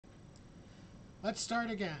Let's start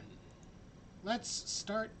again. Let's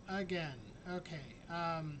start again. Okay.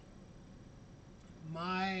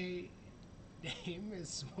 My name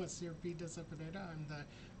is Monsieur Pita Sepineta. I'm the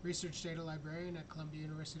Research Data Librarian at Columbia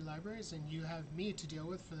University Libraries, and you have me to deal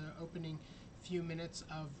with for the opening few minutes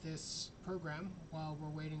of this program while we're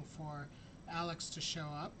waiting for Alex to show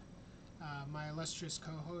up. My illustrious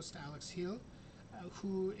co host, Alex Hill,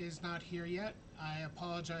 who is not here yet. I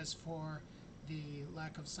apologize for the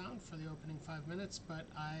lack of sound for the opening 5 minutes, but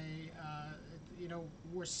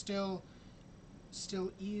we're still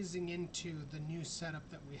easing into the new setup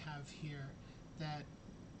that we have here, that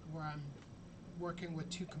where I'm working with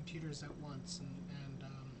two computers at once, and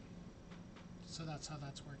so that's how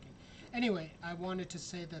that's working. Anyway, I wanted to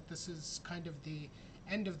say that this is kind of the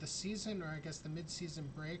end of the season, or I guess the mid-season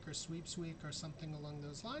break or sweeps week or something along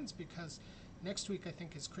those lines, because next week I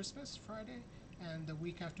think is Christmas Friday, and the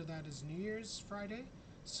week after that is New Year's Friday.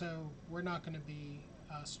 So we're not going to be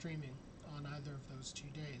streaming on either of those 2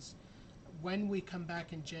 days. When we come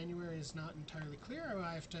back in January is not entirely clear.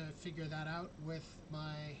 I have to figure that out with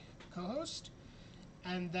my co host.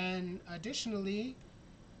 And then additionally,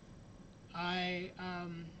 I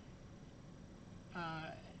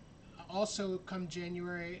also, come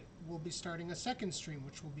January, we'll be starting a second stream,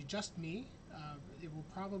 which will be just me. It will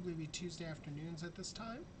probably be Tuesday afternoons at this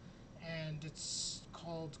time. And it's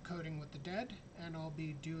called Coding with the Dead. And I'll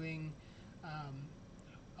be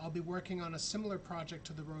working on a similar project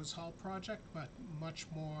to the Rose Hall project, but much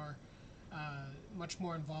more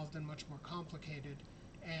involved and much more complicated.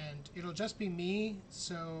 And it'll just be me,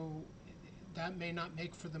 so that may not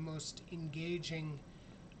make for the most engaging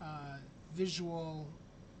visual,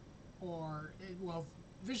 or well,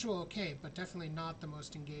 visual okay, but definitely not the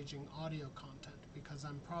most engaging audio content, because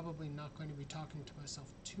I'm probably not going to be talking to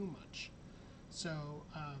myself too much. So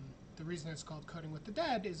the reason it's called Coding with the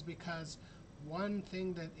Dead is because one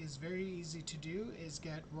thing that is very easy to do is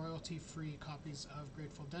get royalty-free copies of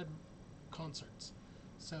Grateful Dead concerts.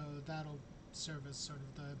 So that'll serve as sort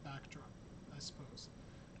of the backdrop, I suppose.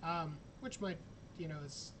 Which might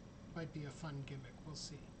be a fun gimmick. We'll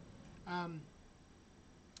see. Um,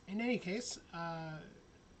 in any case,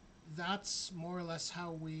 that's more or less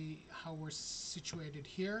how we're situated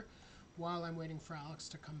here. While I'm waiting for Alex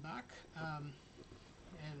to come back,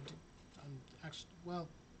 and actually, well,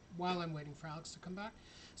 while I'm waiting for Alex to come back.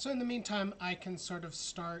 So in the meantime, I can sort of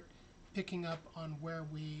start picking up on where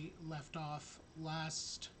we left off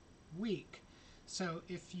last week. So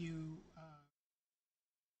if you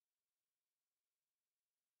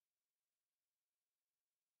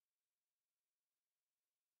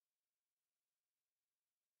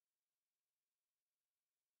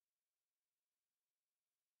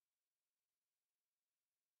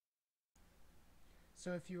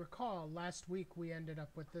so if you recall, last week we ended up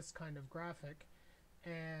with this kind of graphic,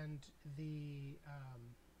 and the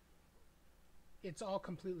it's all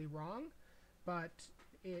completely wrong, but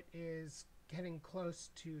it is getting close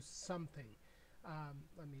to something.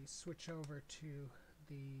 Let me switch over to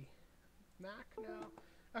the Mac now.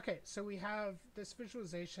 Okay, so we have this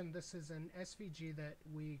visualization. This is an SVG that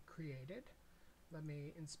we created. Let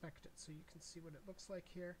me inspect it so you can see what it looks like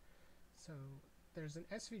here. So there's an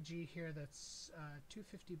SVG here that's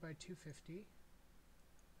 250 by 250.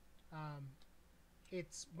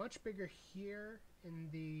 It's much bigger here in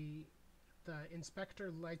the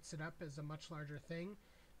inspector lights it up as a much larger thing,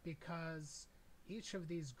 because each of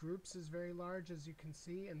these groups is very large, as you can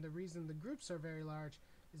see, and the reason the groups are very large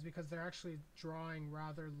is because they're actually drawing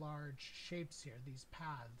rather large shapes here, these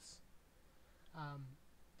paths.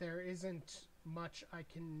 There isn't much I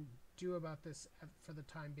can do about this for the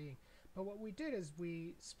time being, but what we did is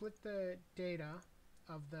we split the data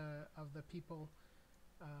of the people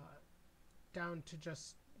down to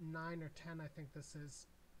just 9 or 10. I think this is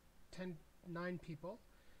 9 people,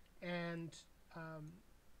 and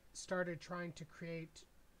started trying to create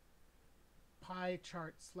pie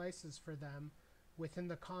chart slices for them within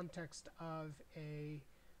the context of an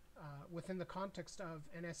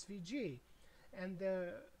SVG. And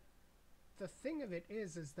the thing of it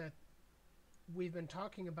is that we've been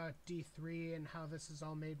talking about D3 and how this is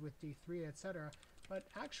all made with D3, etc. But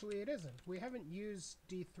actually it isn't. We haven't used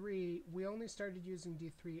D3. We only started using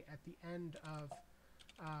D3 at the end of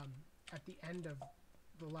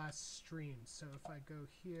the last stream. So if I go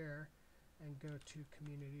here and go to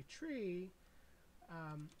community tree,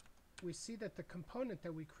 we see that the component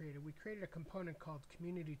that we created a component called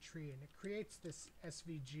community tree, and it creates this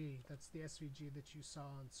SVG. That's the SVG that you saw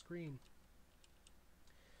on screen.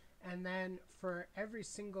 And then for every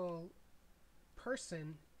single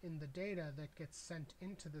person in the data that gets sent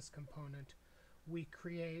into this component, we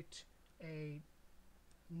create a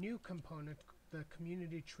new component, the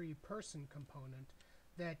community tree person component,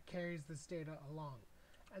 that carries this data along.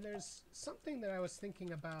 And there's something that I was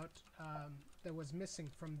thinking about that was missing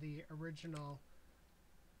from the original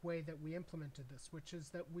way that we implemented this, which is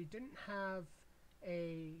that we didn't have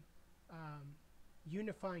a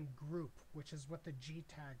unifying group, which is what the G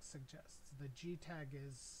tag suggests. The G tag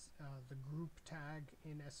is the group tag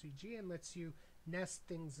in SVG and lets you nest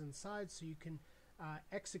things inside so you can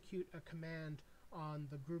execute a command on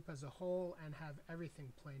the group as a whole and have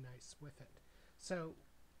everything play nice with it. So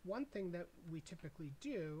one thing that we typically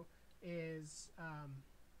do is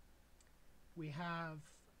we have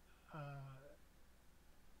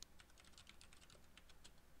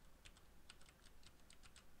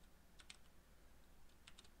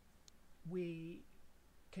we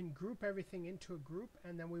can group everything into a group,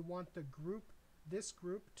 and then we want this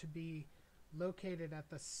group to be located at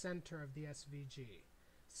the center of the SVG.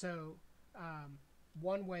 So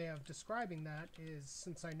one way of describing that is,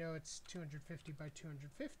 since I know it's 250 by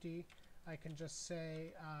 250, I can just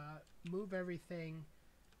say move everything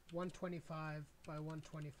 125 by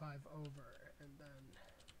 125 over, and then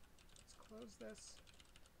let's close this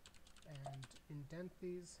and indent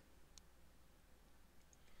these.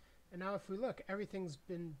 And now if we look, everything's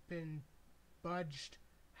been budged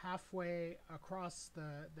halfway across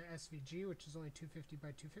the SVG, which is only 250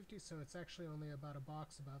 by 250, so it's actually only about a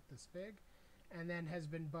box about this big, and then has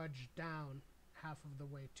been budged down half of the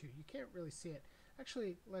way too. You can't really see it.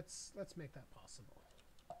 Actually, let's make that possible.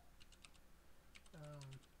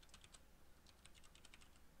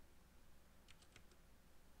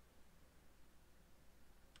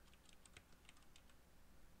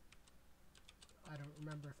 I don't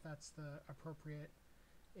remember if that's the appropriate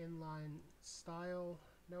inline style.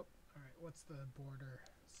 Nope. All right, what's the border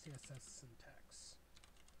CSS syntax?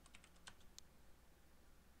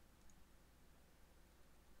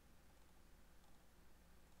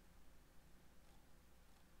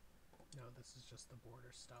 No, this is just the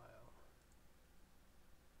border style.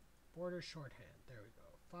 Border shorthand. There we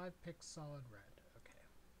go. 5 pix solid red. Okay.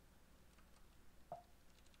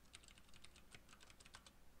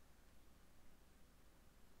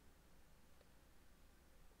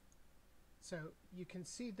 So you can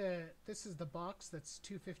see this is the box that's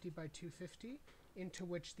 250 by 250 into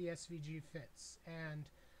which the SVG fits. And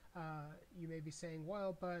you may be saying,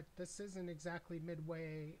 well, but this isn't exactly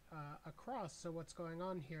midway across, so what's going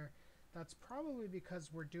on here? That's probably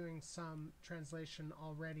because we're doing some translation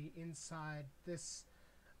already inside this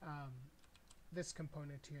this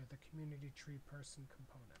component here, the community tree person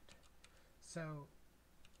component. So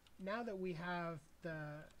now that we have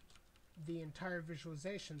the entire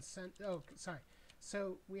visualization sent,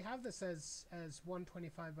 so we have this as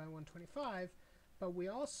 125 by 125, but we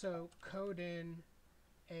also code in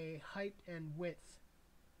a height and width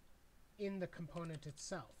in the component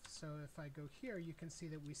itself. So if I go here, you can see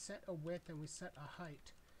that we set a width and we set a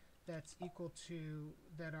height that's equal to,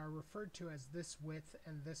 that are referred to as this width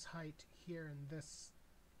and this height here and this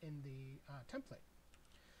in the template.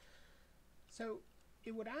 So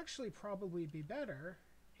it would actually probably be better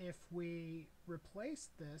if we replace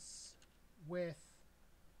this with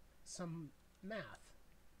some math.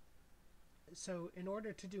 So in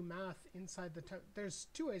order to do math inside the there's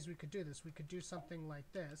two ways we could do this. We could do something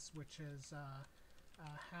like this, which is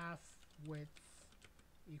half width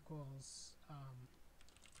equals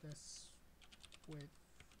this width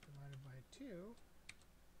divided by 2.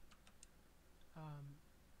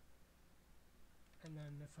 And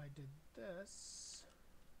then if I did this,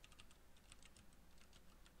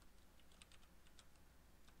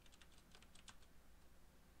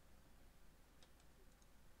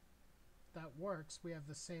 that works. We have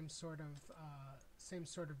the same sort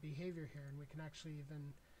of behavior here, and we can actually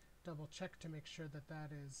even double check to make sure that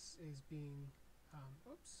that is being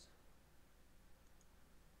oops.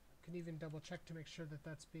 Can even double check to make sure that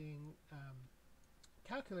that's being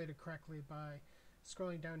calculated correctly by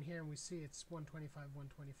scrolling down here, and we see it's 125,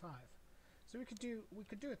 125. So we could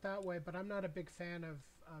do it that way, but I'm not a big fan of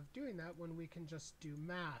doing that when we can just do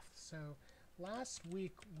math. So last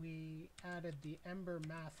week we added the Ember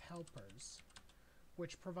math helpers,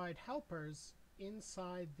 which provide helpers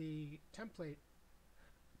inside the templating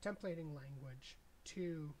language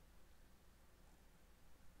to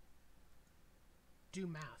do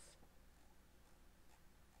math.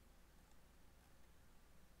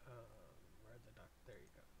 There you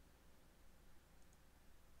go.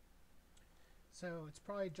 So it's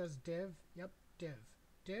probably just div. Yep,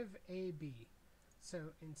 div AB.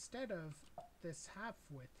 So instead of this half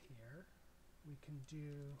width here, we can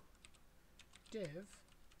do div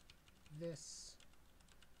this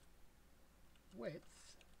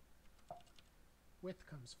width width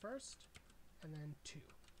comes first, and then 2.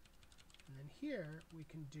 And then here we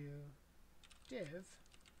can do div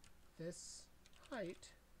this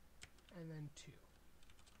height, and then 2.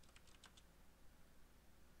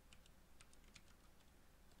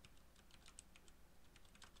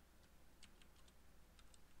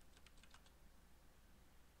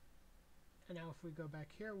 And now if we go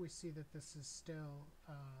back here, we see that this is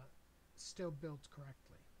still built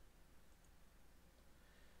correctly.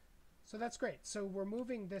 So that's great. So we're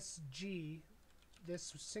moving this G,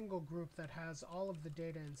 this single group that has all of the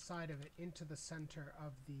data inside of it, into the center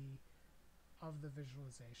of the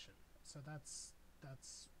visualization. So that's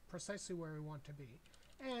precisely where we want to be.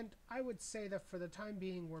 And I would say that for the time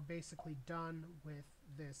being, we're basically done with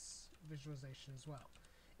this visualization as well,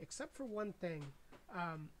 except for one thing,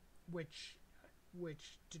 which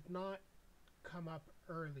did not come up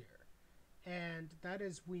earlier, and that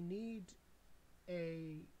is we need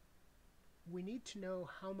to know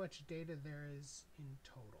how much data there is in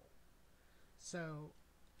total, so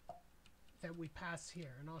that we pass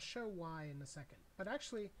here, and I'll show why in a second. But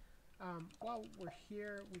actually, while we're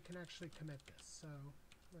here, we can actually commit this. So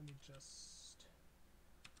let me just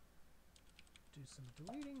do some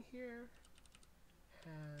deleting here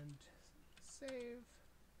and save,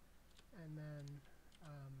 and then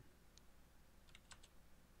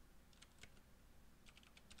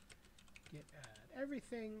git add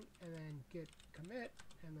everything, and then git commit,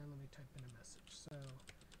 and then let me type in a message. So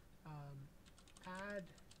add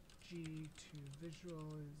G to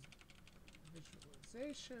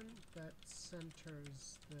visualization that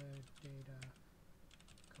centers the data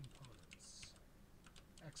components.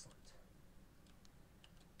 Excellent.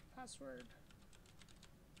 Password.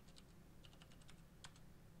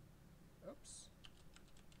 Oops.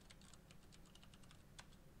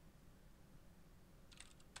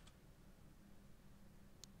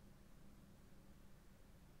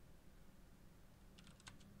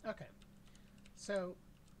 Okay, so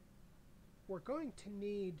we're going to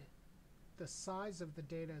need the size of the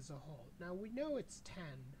data as a whole. Now we know it's 10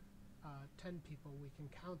 people, we can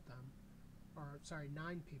count them, or sorry,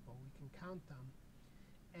 9 people, we can count them.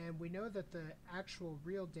 And we know that the actual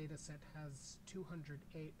real data set has 208,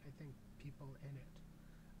 I think, people in it.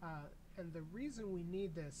 And the reason we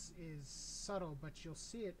need this is subtle, but you'll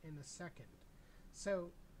see it in a second.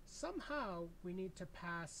 So somehow we need to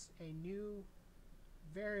pass a new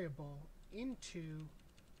variable into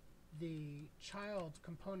the child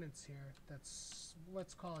components here. That's,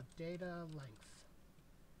 let's call it data length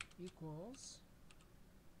equals,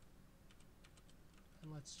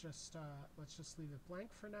 and let's just leave it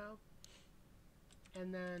blank for now.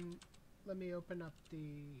 And then let me open up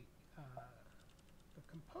the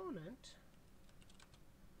component,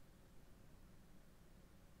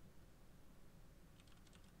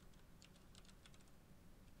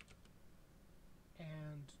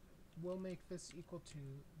 and we'll make this equal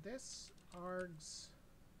to this args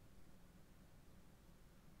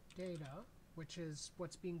data, which is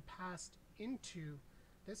what's being passed into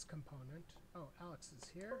this component. Oh, Alex is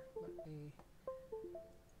here. Let me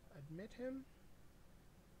admit him.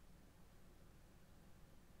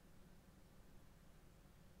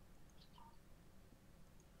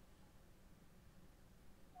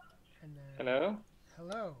 And then Hello?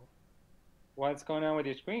 hello. What's going on with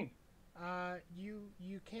your screen?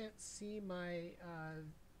 You can't see my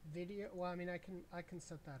video. Well, I mean, I can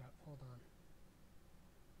set that up. Hold on.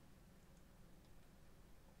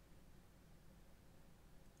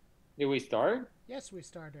 Did we start? Yes, we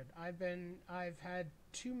started. I've had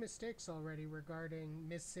 2 mistakes already regarding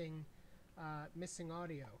missing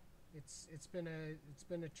audio. It's been a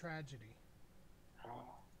tragedy.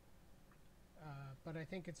 Oh. But I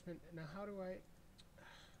think it's been, now how do I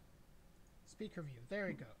speaker view? There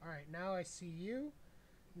we go. All right, now I see you.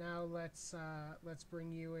 Now let's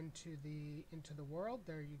bring you into the world.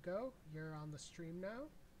 There you go. You're on the stream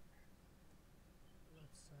now.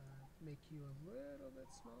 Let's make you a little bit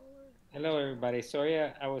smaller. Hello, everybody. Sorry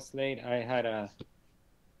I was late. I had a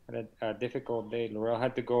difficult day. Laurel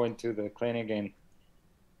had to go into the clinic,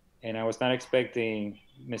 and I was not expecting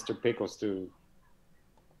Mr. Pickles to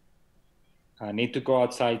need to go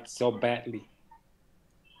outside so badly.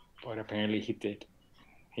 But apparently he did.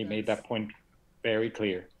 He made that point very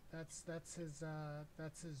clear. That's his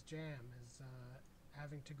jam, is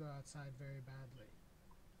having to go outside very badly.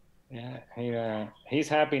 Yeah, he's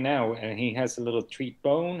happy now, and he has a little treat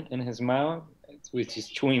bone in his mouth, which is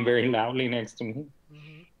chewing very loudly next to me.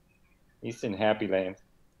 Mm-hmm. He's in happy land.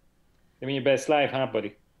 Living your best life, huh,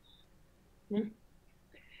 buddy? Mm-hmm.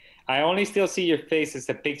 I only still see your face as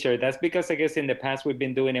a picture. That's because I guess in the past we've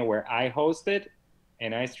been doing it where I host it,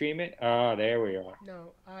 And I stream it. Oh, there we are.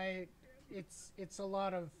 No, it's a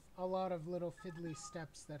lot of little fiddly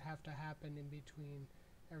steps that have to happen in between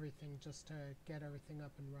everything just to get everything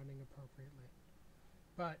up and running appropriately.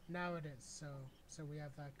 But now it is, so we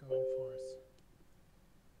have that going for us.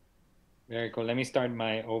 Very cool. Let me start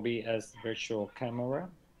my OBS virtual camera.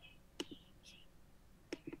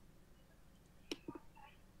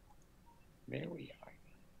 There we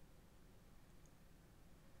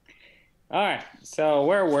are. All right. So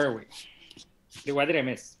where were we? What did I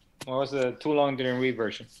miss? What was the too long didn't read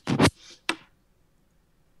version?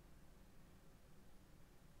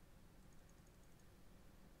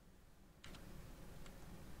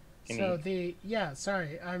 So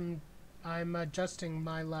sorry, I'm adjusting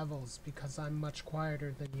my levels because I'm much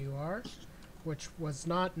quieter than you are, which was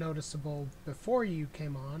not noticeable before you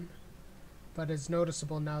came on, but is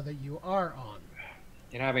noticeable now that you are on.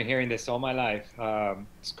 You know, I've been hearing this all my life.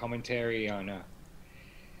 It's commentary on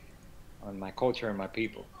my culture and my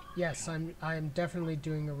people. Yes, I'm definitely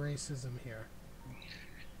doing a racism here.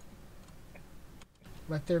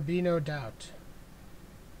 Let there be no doubt.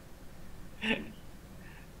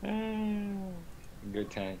 Good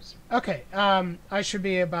times. Okay, I should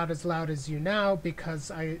be about as loud as you now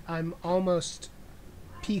because I'm almost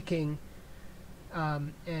peaking,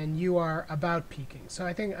 and you are about peaking. So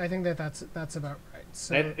I think that's about right.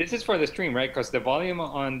 So This is for the stream, right? Because the volume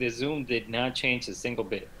on the Zoom did not change a single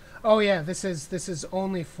bit. oh yeah, this is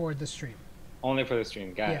only for the stream. Only for the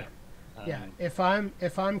stream. Got it. Yeah. If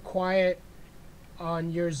I'm quiet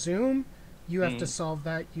on your Zoom, you have to solve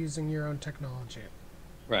that using your own technology.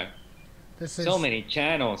 Right. This is so many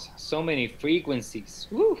channels, so many frequencies.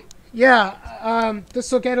 Woo! Yeah,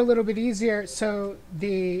 this will get a little bit easier. So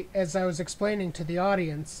as I was explaining to the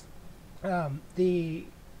audience, the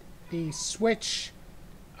switch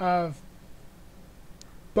of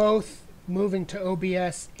both moving to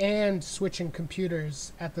OBS and switching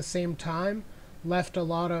computers at the same time left a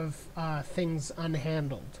lot of things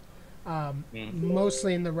unhandled,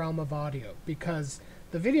 mostly in the realm of audio, because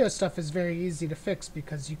the video stuff is very easy to fix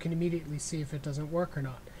because you can immediately see if it doesn't work or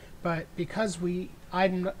not. But because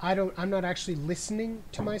I'm not actually listening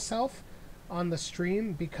to myself on the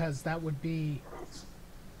stream because that would be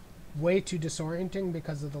way too disorienting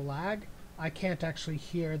because of the lag. I can't actually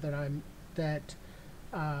hear that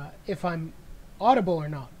if I'm audible or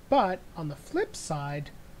not. But on the flip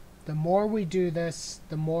side, the more we do this,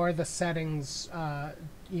 the more the settings,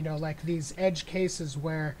 like these edge cases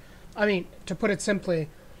where, I mean, to put it simply,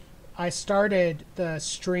 I started the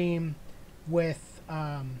stream with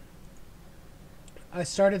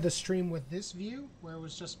this view where it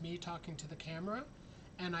was just me talking to the camera,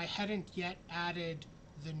 and I hadn't yet added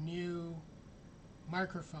the new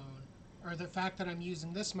microphone, or the fact that I'm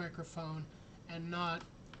using this microphone and not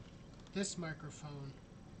this microphone.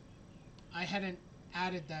 I hadn't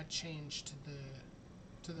added that change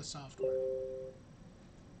to the software.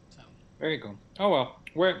 So very cool. Oh well,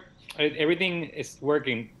 everything is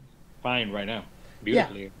working fine right now.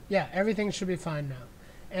 Beautifully. Yeah, everything should be fine now.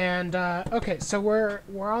 And okay, so we're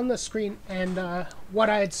on the screen, and what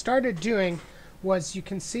I had started doing was you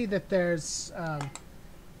can see that there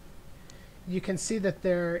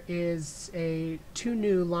is two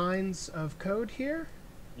new lines of code here.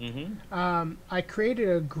 I created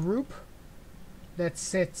a group that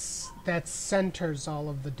centers all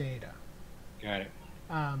of the data. Got it.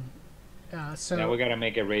 So now we gotta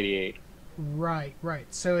make it radiate. Right.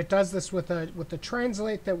 So it does this with the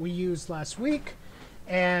translate that we used last week,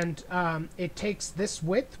 and it takes this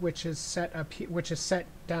width, which is set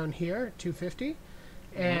down here, 250,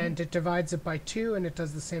 and it divides it by 2, and it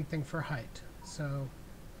does the same thing for height. So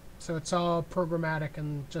it's all programmatic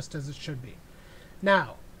and just as it should be.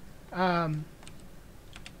 Now,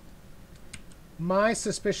 my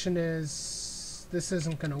suspicion is this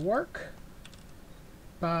isn't going to work,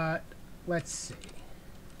 but let's see.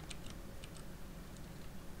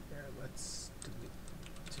 There, let's delete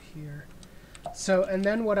to here. So, and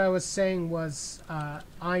then what I was saying was,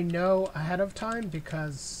 I know ahead of time,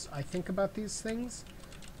 because I think about these things,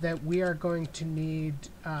 that we are going to need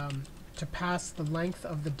to pass the length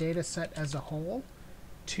of the data set as a whole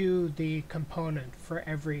to the component for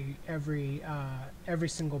every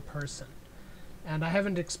single person. And I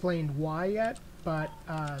haven't explained why yet, but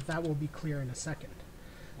that will be clear in a second.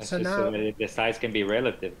 That's so just now so that the size can be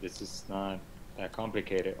relative. This is not that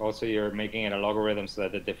complicated. Also, you're making it a logarithm so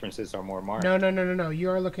that the differences are more marked. No. You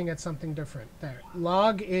are looking at something different there.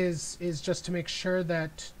 Log is just to make sure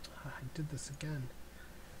that I did this again.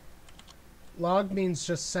 Log means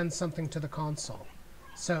just send something to the console.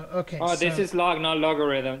 So okay. Oh, this is log, not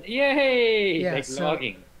logarithm. Yay! Yeah, like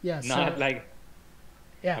logging. Yeah. Not like.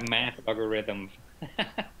 Yeah. A math algorithm.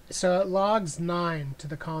 So it logs 9 to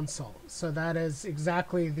the console. So that is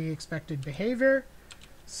exactly the expected behavior.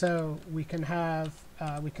 So we can have,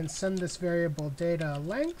 we can send this variable data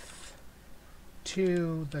length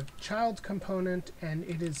to the child component, and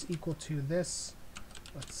it is equal to this.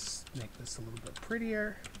 Let's make this a little bit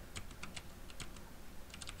prettier.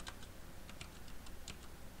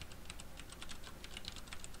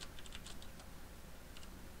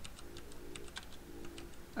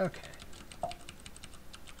 Okay.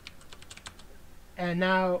 And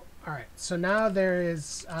now, all right, so now there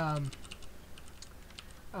is,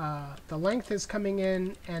 the length is coming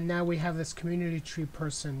in, and now we have this community tree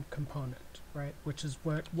person component, right? Which is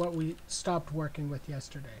what we stopped working with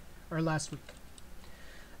yesterday, or last week.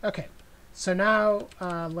 Okay, so now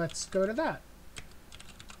let's go to that.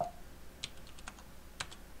 All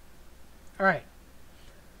right.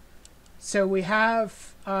 So we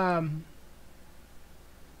have,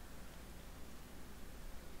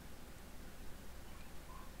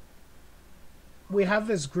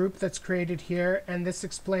 this group that's created here, and this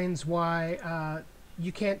explains why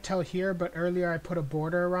you can't tell here, but earlier I put a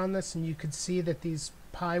border around this, and you could see that these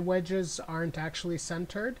pi wedges aren't actually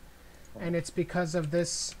centered, and it's because of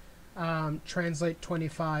this translate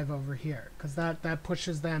 25 over here, because that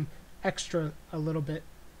pushes them extra a little bit,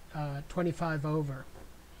 25 over.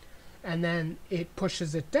 And then it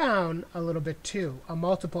pushes it down a little bit too, a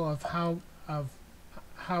multiple of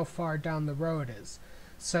how far down the row it is.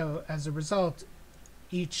 So as a result,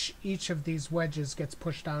 each of these wedges gets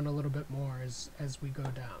pushed down a little bit more as we go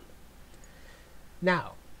down.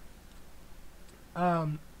 Now,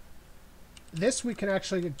 this we can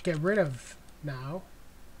actually get rid of now,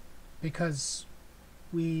 because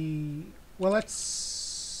let's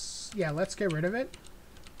get rid of it.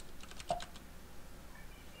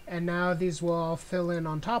 And now these will all fill in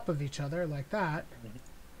on top of each other like that. Mm-hmm.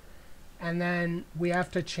 And then we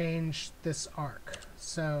have to change this arc.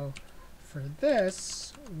 So for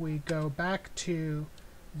this, we go back to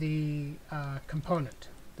the component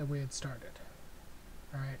that we had started.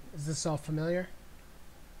 All right, is this all familiar?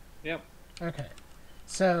 Yep. Okay,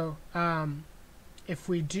 so if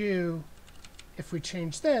we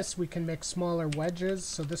change this, we can make smaller wedges.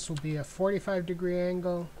 So this will be a 45-degree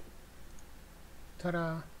angle.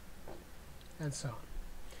 Ta-da. And so on.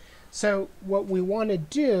 So what we want to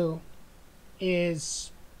do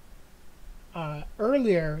is,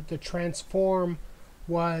 earlier the transform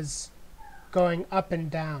was going up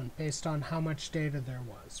and down based on how much data there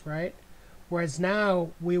was, right? Whereas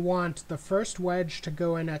now we want the first wedge to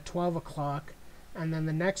go in at 12 o'clock, and then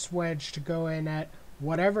the next wedge to go in at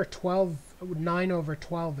whatever 9 over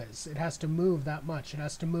 12 is. It has to move that much. It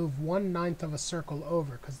has to move 1/9 of a circle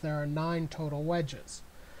over, because there are 9 total wedges.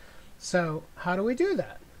 So how do we do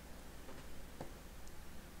that?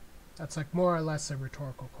 That's like more or less a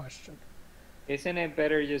rhetorical question. Isn't it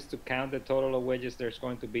better just to count the total of wedges there's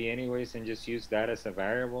going to be anyways and just use that as a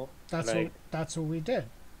variable? That's what we did.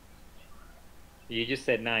 You just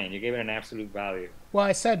said 9. You gave it an absolute value. Well,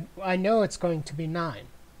 I said I know it's going to be 9.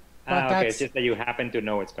 But okay. It's just that you happen to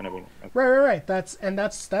know it's going to be 9. Okay. Right. That's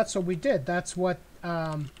what we did. That's what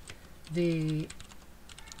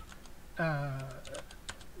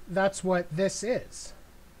that's what this is.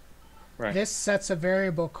 Right. This sets a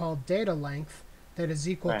variable called data length that is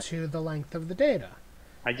equal to the length of the data.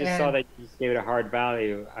 I just saw that you just gave it a hard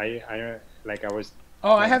value. I was.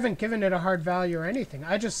 Oh, I haven't given it a hard value or anything.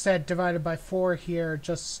 I just said divided by 4 here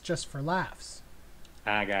just for laughs.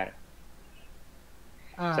 I got it.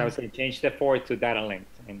 So I was going to change the 4 to data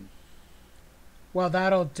length. And well,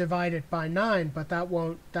 that'll divide it by 9, but that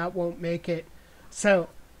won't make it. So.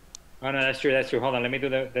 Oh no, that's true. Hold on, let me do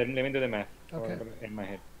the math. Okay. In my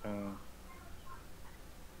head.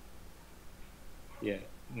 Yeah,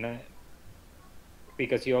 no,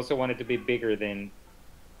 because you also want it to be bigger than.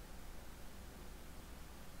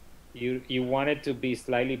 You want it to be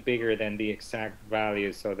slightly bigger than the exact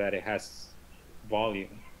value so that it has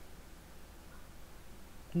volume.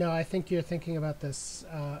 No, I think you're thinking about this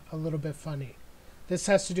a little bit funny. This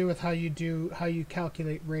has to do with how you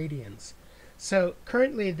calculate radians. So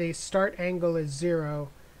currently the start angle is 0,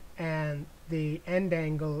 and the end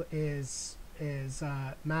angle is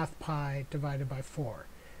math pi divided by 4.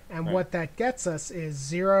 And what that gets us is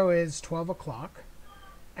 0 is 12 o'clock,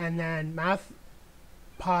 and then math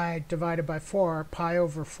pi divided by 4, pi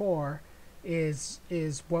over 4, is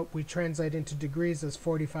what we translate into degrees as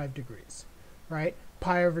 45 degrees, right?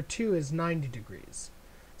 Pi over 2 is 90 degrees.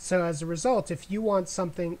 So as a result, if you want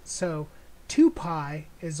something, 2 pi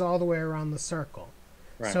is all the way around the circle.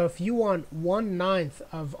 Right. So if you want 1/9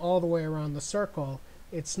 of all the way around the circle,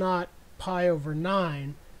 it's not pi over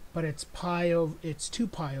 9, but it's 2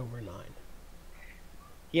 pi over 9.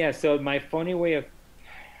 Yeah, so my funny way of,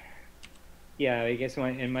 yeah, I guess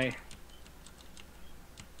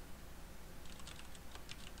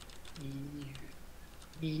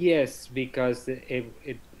yes, because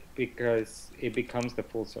because it becomes the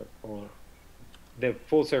full circle. The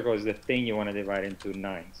full circle is the thing you want to divide into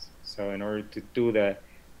nines. So in order to do that,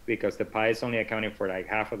 because the pi is only accounting for like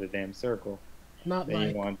half of the damn circle, Not then like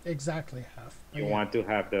you want exactly half. you want to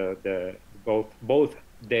have the both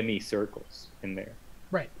demi circles in there.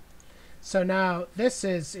 Right. So now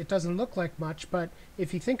it doesn't look like much, but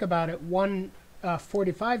if you think about it,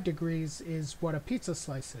 45 degrees is what a pizza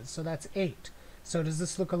slice is. So that's 8. So does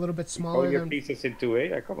this look a little bit smaller Cut your than... pieces into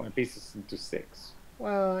 8. I cut my pieces into 6.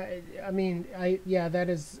 Well, I mean, yeah, that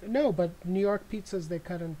is... No, but New York pizzas, they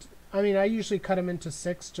cut into... I mean, I usually cut them into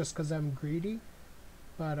 6 just because I'm greedy.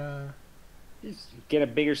 But, Just get a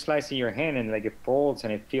bigger slice in your hand and like it folds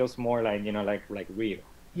and it feels more like, like real.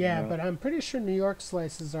 Yeah, but I'm pretty sure New York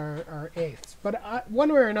slices are eighths. But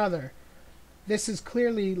one way or another, this is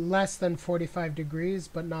clearly less than 45 degrees,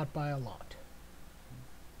 but not by a lot.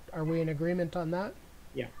 Are we in agreement on that?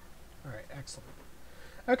 Yeah. All right, excellent.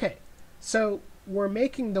 Okay, so we're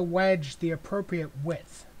making the wedge the appropriate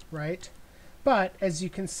width, right? But as you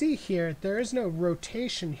can see here, there is no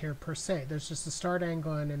rotation here per se. There's just a start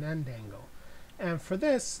angle and an end angle. And for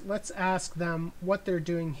this, let's ask them what they're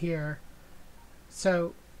doing here.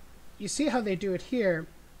 So you see how they do it here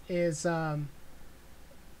is they're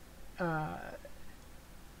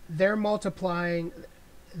multiplying.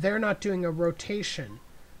 They're not doing a rotation.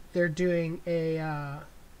 They're doing a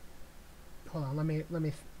hold on.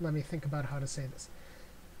 Let me think about how to say this.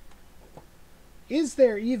 Is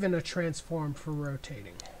there even a transform for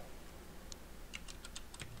rotating?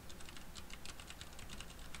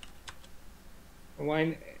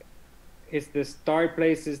 When is the start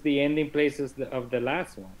place is the ending places of the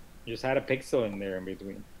last one? You just had a pixel in there in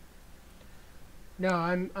between. No,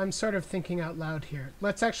 I'm sort of thinking out loud here.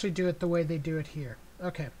 Let's actually do it the way they do it here.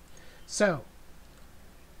 Okay, so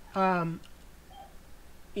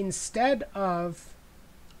instead of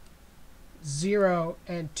 0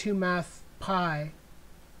 and 2 math pi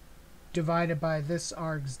divided by this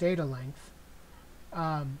arg's data length,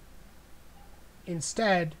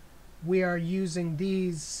 instead we are using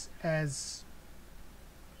these as...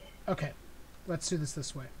 Okay, let's do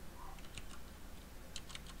this way.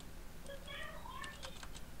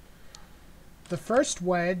 The first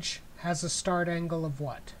wedge has a start angle of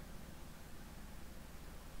what?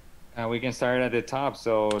 We can start at the top,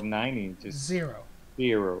 so 90. Just 0.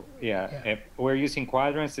 0, yeah. If we're using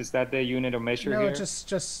quadrants, is that the unit of measure here? No,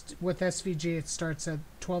 just with SVG, it starts at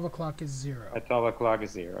 12 o'clock is 0. At 12 o'clock is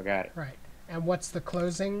 0, got it. Right. And what's the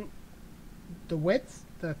closing? The width?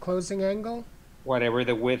 The closing angle? Whatever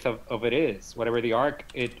the width of it is, whatever the arc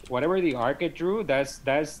it drew, that's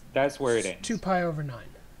where it ends. 2 pi over 9,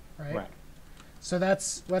 right? Right. So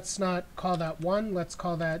let's not call that 1, let's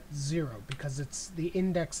call that 0, because the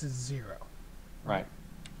index is 0. Right.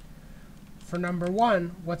 For number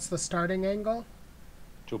 1, what's the starting angle?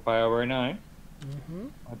 2 pi over 9.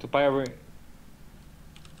 2 pi over...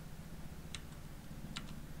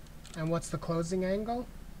 And what's the closing angle?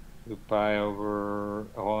 2 pi over...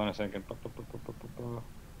 hold on a second.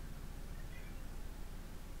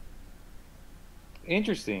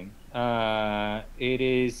 Interesting. It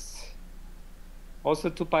is also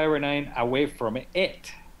 2 pi over 9 away from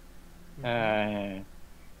it.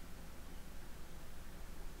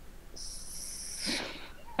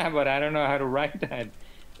 But I don't know how to write that.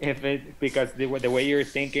 Because the way you're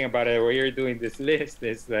thinking about it, the way you're doing this list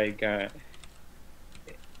is like...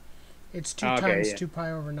 It's 2 times 2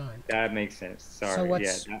 pi over 9. That makes sense. Sorry. So That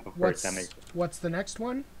makes sense. What's the next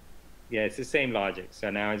one? Yeah, it's the same logic. So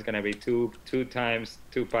now it's going to be 2 times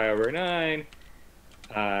 2 pi over 9.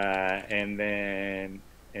 And then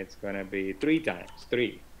it's going to be 3 times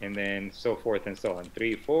 3. And then so forth and so on.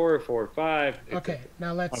 3, 4, 4, 5. Okay,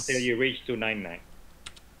 now let's... Until you reach to 99.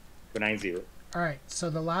 To 90. All right, so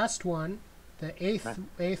the last one, the eighth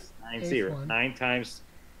 90. one.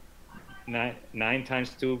 9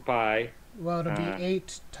 times 2 pi. Well, it'll be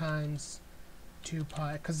 8 times 2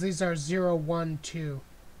 pi, because these are 0, 1, 2.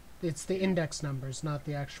 It's the index numbers, not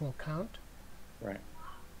the actual count. Right.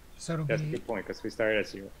 So it'll That's be... a good point, because we started at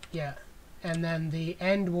 0. Yeah, and then the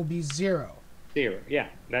end will be 0. 0, yeah,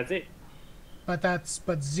 that's it.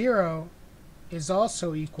 But 0 is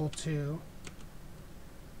also equal to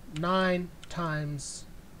 9 times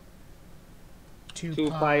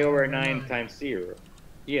 2 pi over 9 times 0.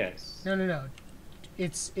 Yes. No.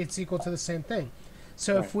 It's equal to the same thing.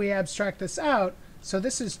 So if we abstract this out, So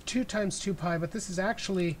this is 2 times 2 pi, but this is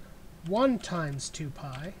actually 1 times 2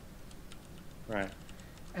 pi. Right.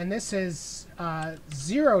 And this is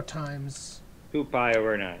 0 times 2 pi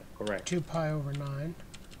over 9. Correct. 2 pi over 9.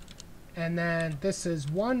 And then this is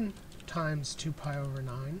 1 times 2 pi over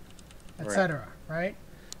 9, etc. Right?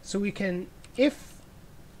 So we can, if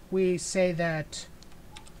we say that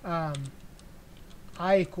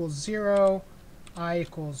I equals 0, I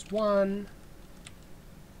equals 1,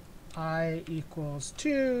 I equals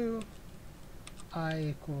 2, I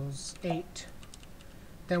equals 8,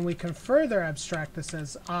 then we can further abstract this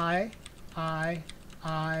as I,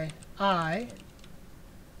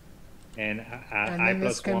 And and I then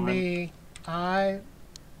plus this can 1 be I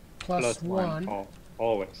plus 1.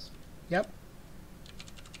 Always. Yep.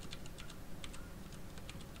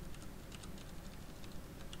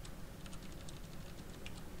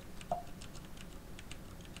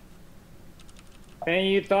 And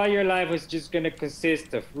you thought your life was just going to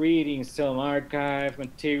consist of reading some archive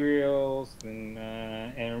materials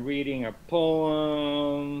and reading a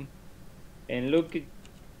poem. And look at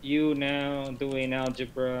you now doing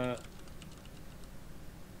algebra.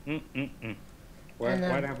 What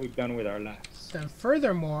have we done with our lives? Then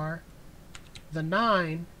furthermore, the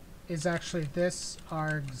 9 is actually this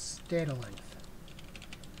arg's data length.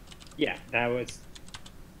 Yeah, that was...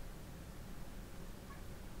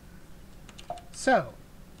 So,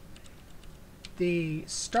 the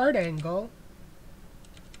start angle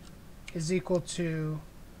is equal to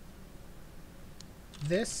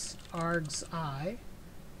this arg's I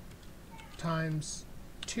times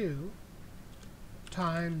 2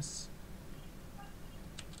 times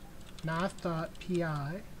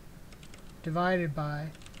math.pi divided by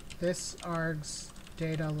this arg's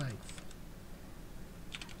data length.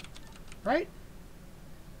 Right?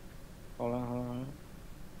 Hold on.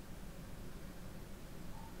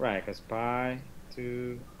 Right, because pi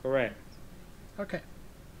 2, correct. Okay.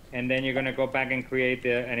 And then you're going to go back and create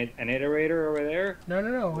an iterator over there? No. We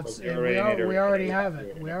already have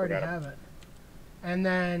it. We already have it. And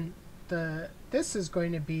then this is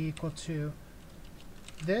going to be equal to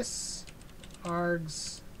this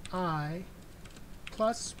arg's I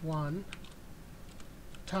plus 1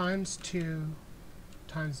 times 2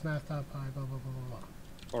 times math.pi, blah, blah, blah, blah, blah.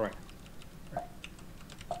 All right.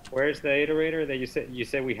 Where's the iterator that you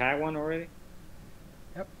said we had one already?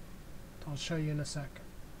 Yep. I'll show you in a sec.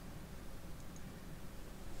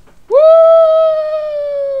 Woo!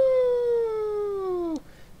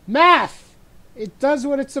 Math! It does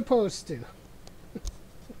what it's supposed to.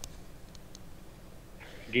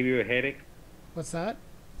 Give you a headache? What's that?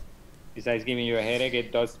 Besides giving you a headache,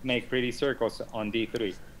 it does make pretty circles on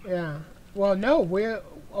D3. Yeah. Well, no,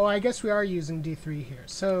 I guess we are using D3 here.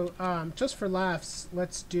 So, just for laughs,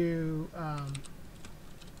 let's do,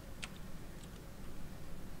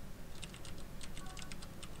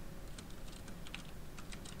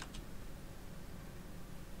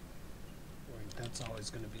 wait, that's always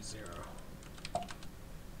going to be 0.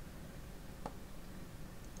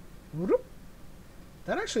 Whoop.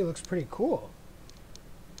 That actually looks pretty cool.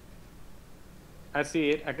 I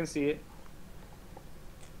see it. I can see it.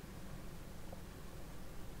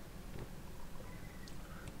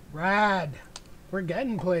 Rad. We're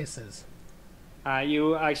getting places.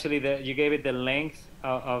 You actually you gave it the length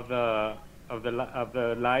of the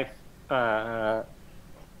life.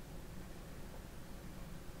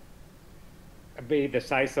 Be the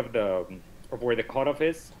size of where the cutoff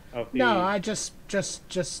is of the. No, I just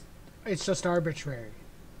it's just arbitrary.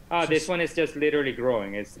 This one is just literally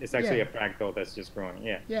growing. It's actually Yeah. a fractal that's just growing.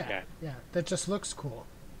 Yeah. Yeah. That just looks cool,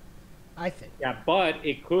 I think. Yeah, but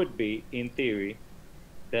it could be, in theory,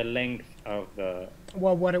 the length of the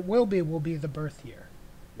Well, what it will be the birth year.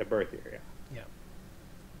 birth year. Yeah. Yeah.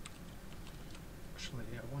 Actually,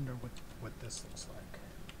 I wonder what this looks like.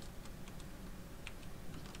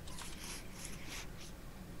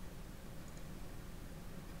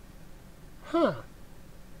 Huh.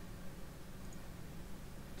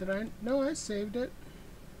 Did I? No, I saved it.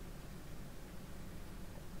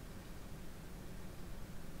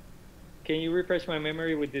 Can you refresh my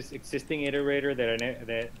memory with this existing iterator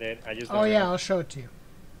that I just? Oh yeah, I'll show it to you.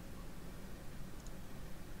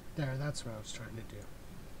 There, that's what I was trying to do.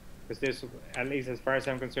 Because this, at least as far as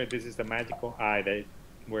I'm concerned, this is the magical eye that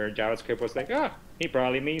where JavaScript was like, he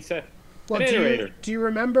probably means an iterator. Do you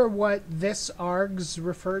remember what this args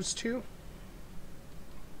refers to?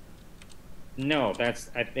 No,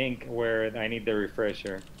 that's I think where I need the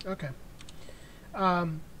refresher. Okay.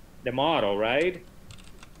 The model, right?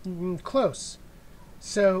 Close.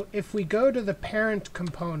 So if we go to the parent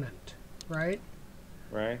component, right?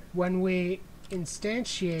 Right. When we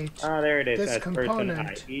instantiate Oh, there it is. this As person I.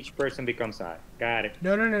 component. Each person becomes I. Got it.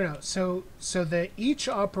 No. So the each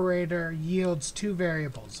operator yields two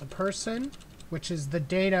variables: a person, which is the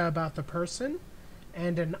data about the person,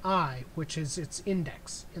 and an I, which is its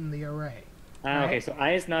index in the array. Ah, okay. Right? So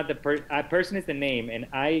I is not the person is the name, and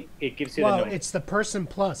I it gives you the Well, number. it's the person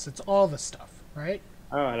plus. It's all the stuff, right?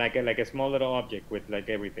 Oh, like a small little object with like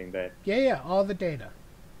everything that. Yeah, all the data.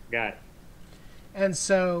 Got it. And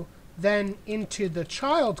so then into the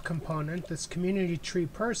child component, this community tree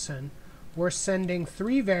person, we're sending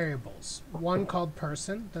three variables. One called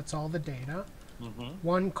person, that's all the data.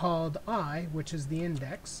 One called I, which is the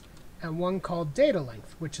index. And one called data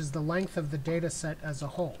length, which is the length of the data set as a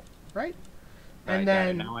whole, right? And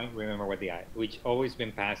then now I remember what the I, which always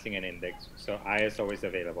been passing an index, so I is always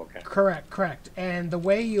available. Okay. correct. And the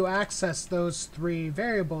way you access those three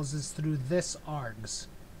variables is through this args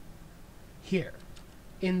here.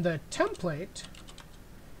 In the template,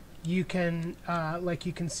 you can, like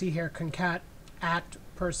you can see here, concat at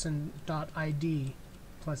person.id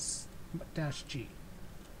plus -g.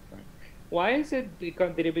 Why is it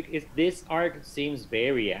because is this arc seems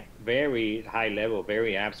very high level,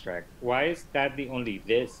 very abstract? Why is that the only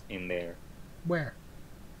this in there? Where?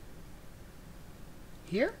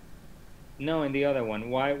 Here? No, in the other one.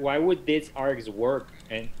 Why would this args work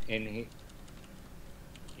in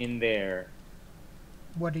there?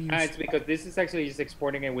 What do you? It's because this is actually just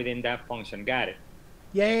exporting it within that function. Got it.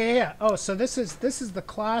 Yeah. Oh, so this is the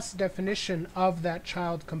class definition of that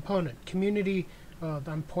child component. Community. Oh,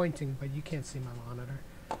 I'm pointing, but you can't see my monitor.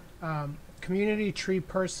 Community tree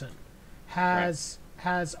person has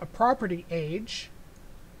a property age,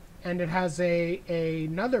 and it has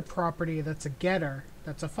another property that's a getter,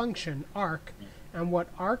 that's a function arc, and what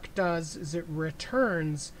arc does is it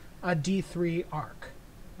returns a D3 arc,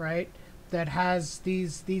 right? That has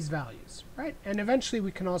these values, right? And eventually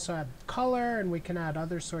we can also add color, and we can add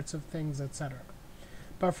other sorts of things, etc.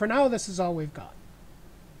 But for now, this is all we've got,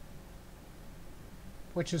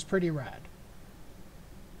 which is pretty rad,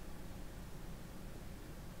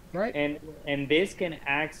 right? And this can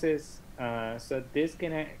access. So this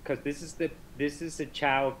can, because this is the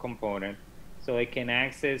child component, so it can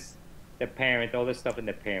access the parent, all the stuff in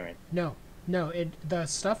the parent. No, the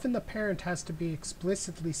stuff in the parent has to be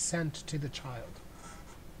explicitly sent to the child.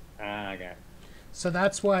 Ah, okay. So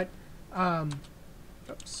that's what.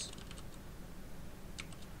 Oops.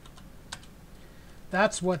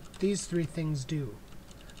 That's what these three things do.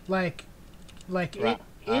 Like Right.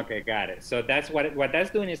 Okay, got it. So that's what that's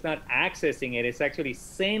doing is not accessing it; it's actually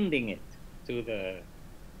sending it to the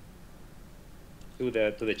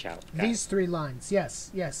child. Got these three lines,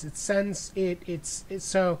 yes, it sends it. It's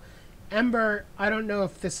so. Ember, I don't know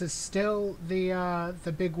if this is still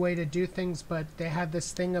the big way to do things, but they had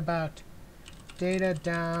this thing about data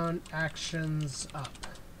down, actions up.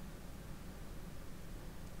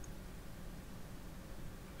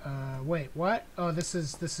 Wait, what? Oh, this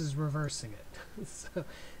is reversing it. So,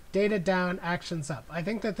 data down, actions up. I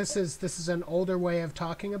think that this is an older way of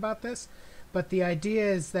talking about this, but the idea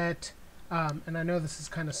is that, and I know this is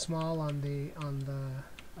kind of small on the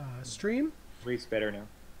stream. Reads better now.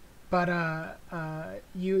 But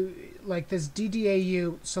you like this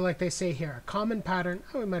DDAU. So like they say here, a common pattern.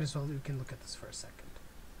 Oh, we can look at this for a second.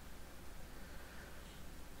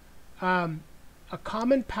 A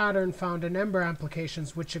common pattern found in Ember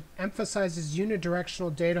applications which emphasizes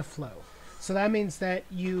unidirectional data flow. So that means that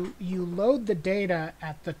you load the data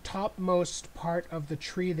at the topmost part of the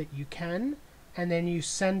tree that you can, and then you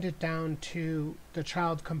send it down to the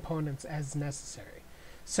child components as necessary.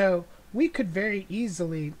 So we could very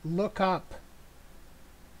easily look up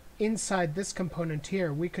inside this component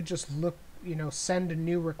here. We could just send a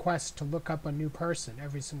new request to look up a new person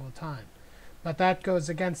every single time. But that goes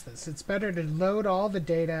against this. It's better to load all the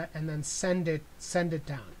data and then send it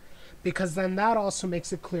down, because then that also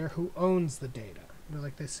makes it clear who owns the data,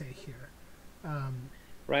 like they say here.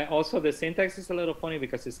 Right. Also, the syntax is a little funny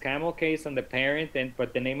because it's camel case on the parent,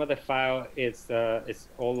 but the name of the file is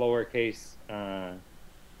all lowercase.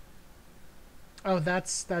 Oh,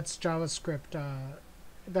 that's JavaScript.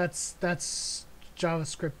 That's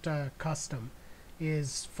JavaScript custom.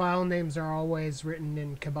 Is file names are always written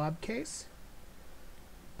in kebab case,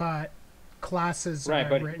 but classes right. are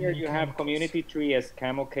But written here in you have community tree as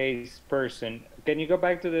camel case person. Can you go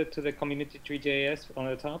back to the community tree JS on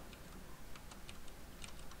the top?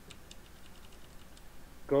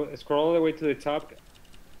 Go scroll all the way to the top.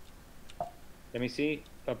 Let me see.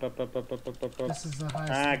 This is the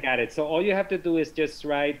highest. Ah, got it. So all you have to do is just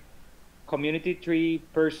write community tree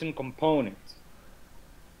person component.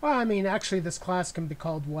 Well, I mean, actually, this class can be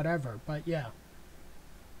called whatever, but yeah.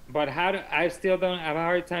 But how do I still don't have a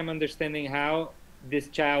hard time understanding how this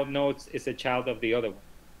child notes is a child of the other one.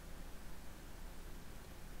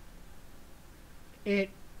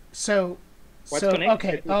 What's connected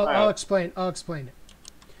Okay, to the I'll file? explain. I'll explain it.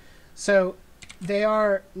 So they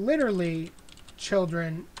are literally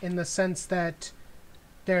children in the sense that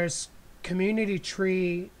there's community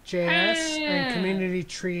tree JS and community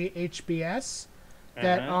tree HBS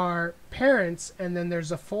that are parents, and then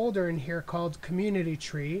there's a folder in here called community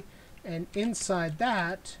tree, and inside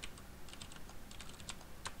that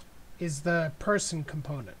is the person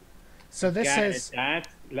component. So this is that.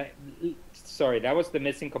 Like, sorry, that was the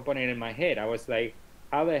missing component in my head. I was like,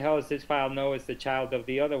 how the hell does this file know it's the child of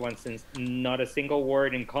the other one, since not a single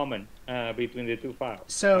word in common between the two files?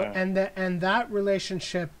 so and that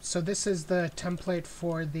relationship. So this is the template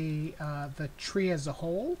for the tree as a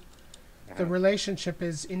whole. The relationship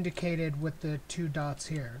is indicated with the two dots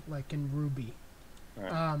here, like in Ruby.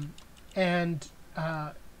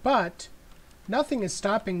 But nothing is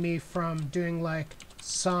stopping me from doing like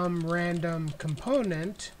some random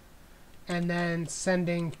component and then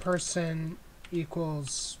sending person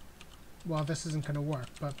equals, well, this isn't going to work,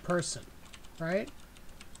 but person, right?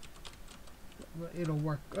 It'll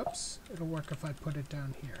work. Oops. It'll work if I put it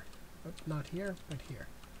down here. Not here, but here.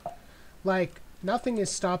 Like, nothing is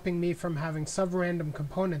stopping me from having some random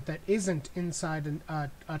component that isn't inside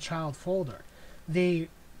a child folder. The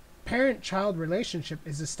parent-child relationship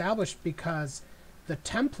is established because the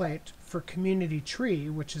template for community tree,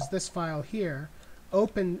 which is this file here,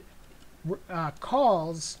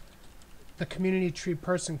 calls the community tree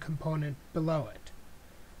person component below it.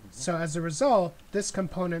 So as a result, this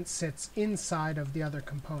component sits inside of the other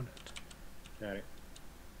component. Got it.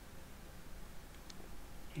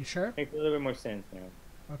 You sure? Makes a little bit more sense now.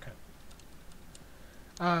 Okay.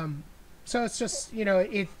 So it's just,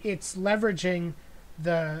 it's leveraging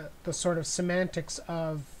the sort of semantics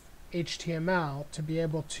of HTML to be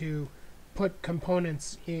able to put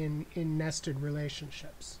components in nested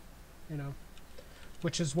relationships,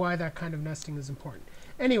 which is why that kind of nesting is important.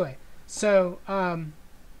 Anyway, so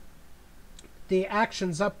the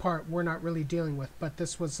actions up part we're not really dealing with, but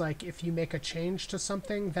this was like if you make a change to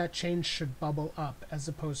something, that change should bubble up as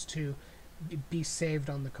opposed to be saved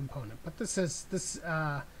on the component. But this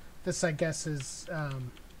I guess is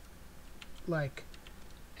like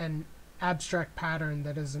an abstract pattern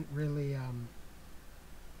that isn't really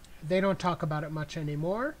they don't talk about it much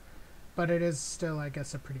anymore, but it is still, I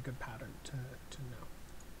guess, a pretty good pattern to know.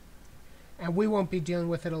 And we won't be dealing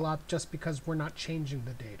with it a lot just because we're not changing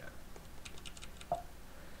the data.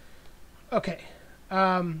 Okay.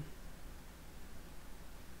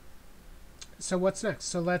 So what's next?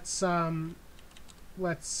 So let's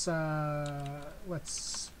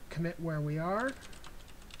commit where we are.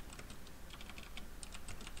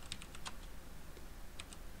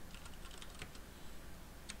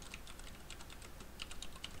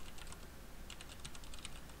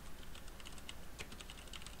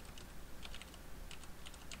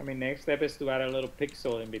 I mean, next step is to add a little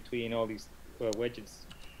pixel in between all these wedges.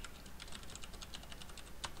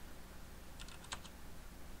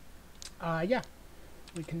 Yeah,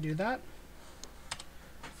 we can do that.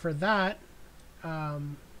 For that,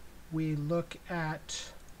 we look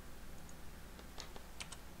at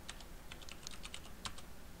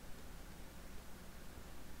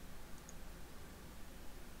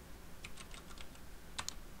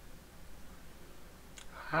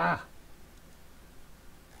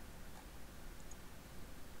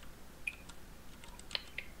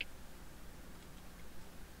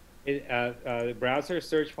The browser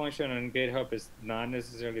search function on GitHub is not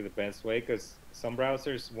necessarily the best way, because some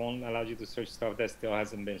browsers won't allow you to search stuff that still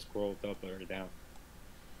hasn't been scrolled up or down.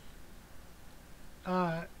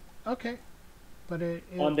 Okay, but it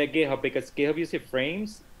on the GitHub, because GitHub uses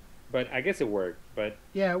frames, but I guess it worked. But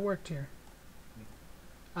yeah, it worked here.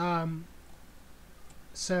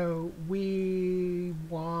 So we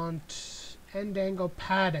want end angle,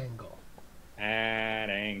 pad angle. Pad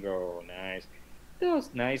angle, nice.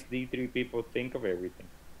 Those nice D3 people think of everything.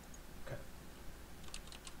 Okay.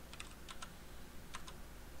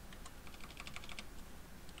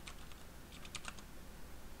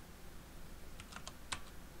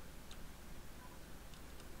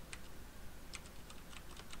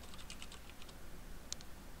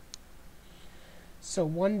 So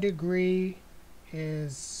 1 degree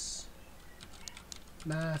is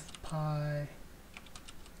math pi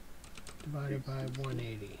divided by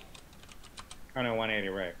 180. Oh no, 180,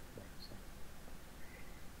 right.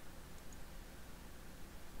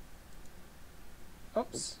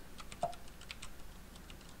 Oops.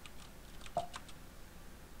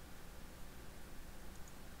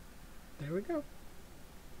 we go.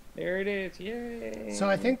 There it is. Yay. So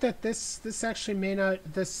I think that this actually may not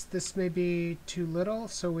this may be too little.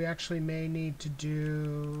 So we actually may need to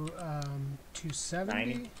do 270.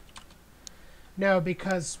 90. No,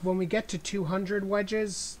 because when we get to 200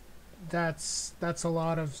 wedges, that's a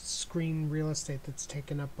lot of screen real estate that's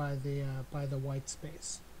taken up by the white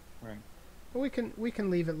space. Right. But we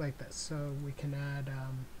can leave it like this. So we can add.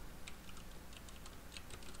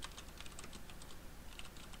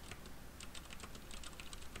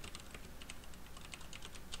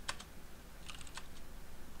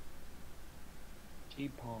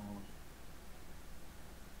 G-Pong.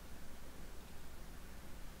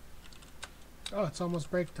 Oh, it's almost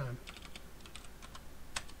break time.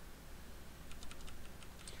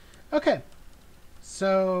 Okay,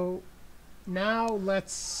 so now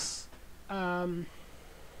let's.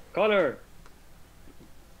 Color.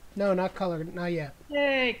 No, not color, not yet.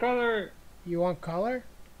 Yay, color. You want color?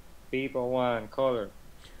 People want color.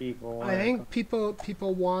 People want. I think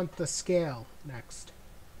people want the scale next.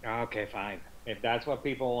 Okay, fine. If that's what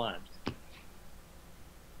people want.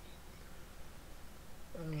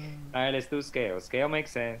 All right, let's do scale. Scale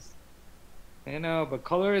makes sense. You know, but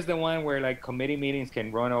color is the one where like committee meetings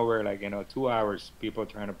can run over like 2 hours. People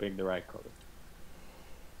trying to pick the right color.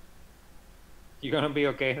 You gonna be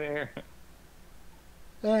okay there?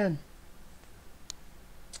 Man,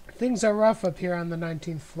 things are rough up here on the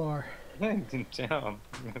 19th floor. Tell.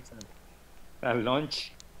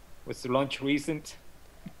 Lunch? Was the lunch recent?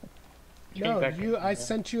 No, I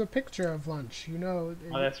sent you a picture of lunch. You know.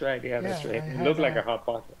 Oh, that's right. Yeah, that's right. I It had looked like a hot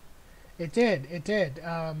pocket. It did. It did.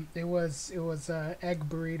 It was egg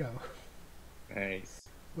burrito Nice.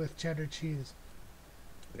 with cheddar cheese.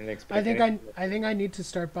 Didn't I expect think anything. I think I need to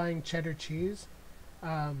start buying cheddar cheese,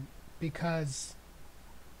 because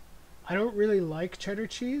I don't really like cheddar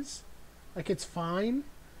cheese. Like, it's fine,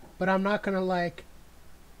 but I'm not gonna like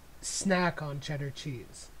snack on cheddar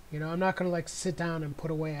cheese. You know, I'm not gonna like sit down and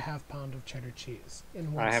put away a half pound of cheddar cheese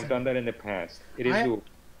in one I have sitting. done that in the past. It is doable.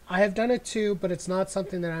 I have done it too, but it's not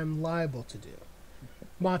something that I'm liable to do.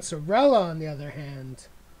 Mozzarella, on the other hand,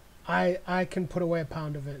 I can put away a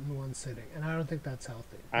pound of it in one sitting, and I don't think that's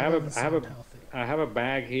healthy. I have a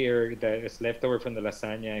bag here that is left over from the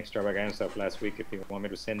lasagna extravaganza of last week. If you want me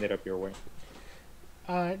to send it up your way,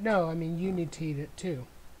 No, I mean, you need to eat it too.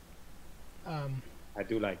 I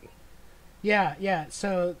do like it. Yeah.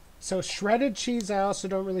 So shredded cheese, I also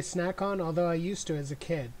don't really snack on, although I used to as a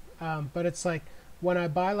kid. But it's like when I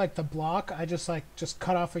buy like the block, I just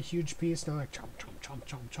cut off a huge piece and I'm like chomp chomp chomp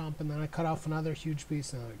chomp chomp, and then I cut off another huge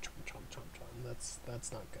piece and I'm like chomp chomp chomp chomp.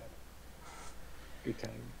 That's not good. Good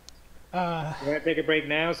time. You want to take a break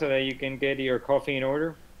now so that you can get your coffee in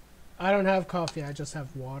order? I don't have coffee. I just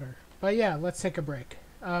have water. But yeah, let's take a break.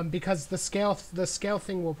 Because the scale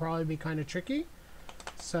thing will probably be kind of tricky,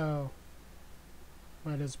 so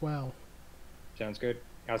might as well. Sounds good.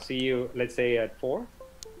 I'll see you, let's say, at 4?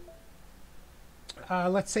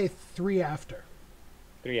 Let's say 3 after.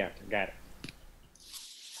 3 after. Got it.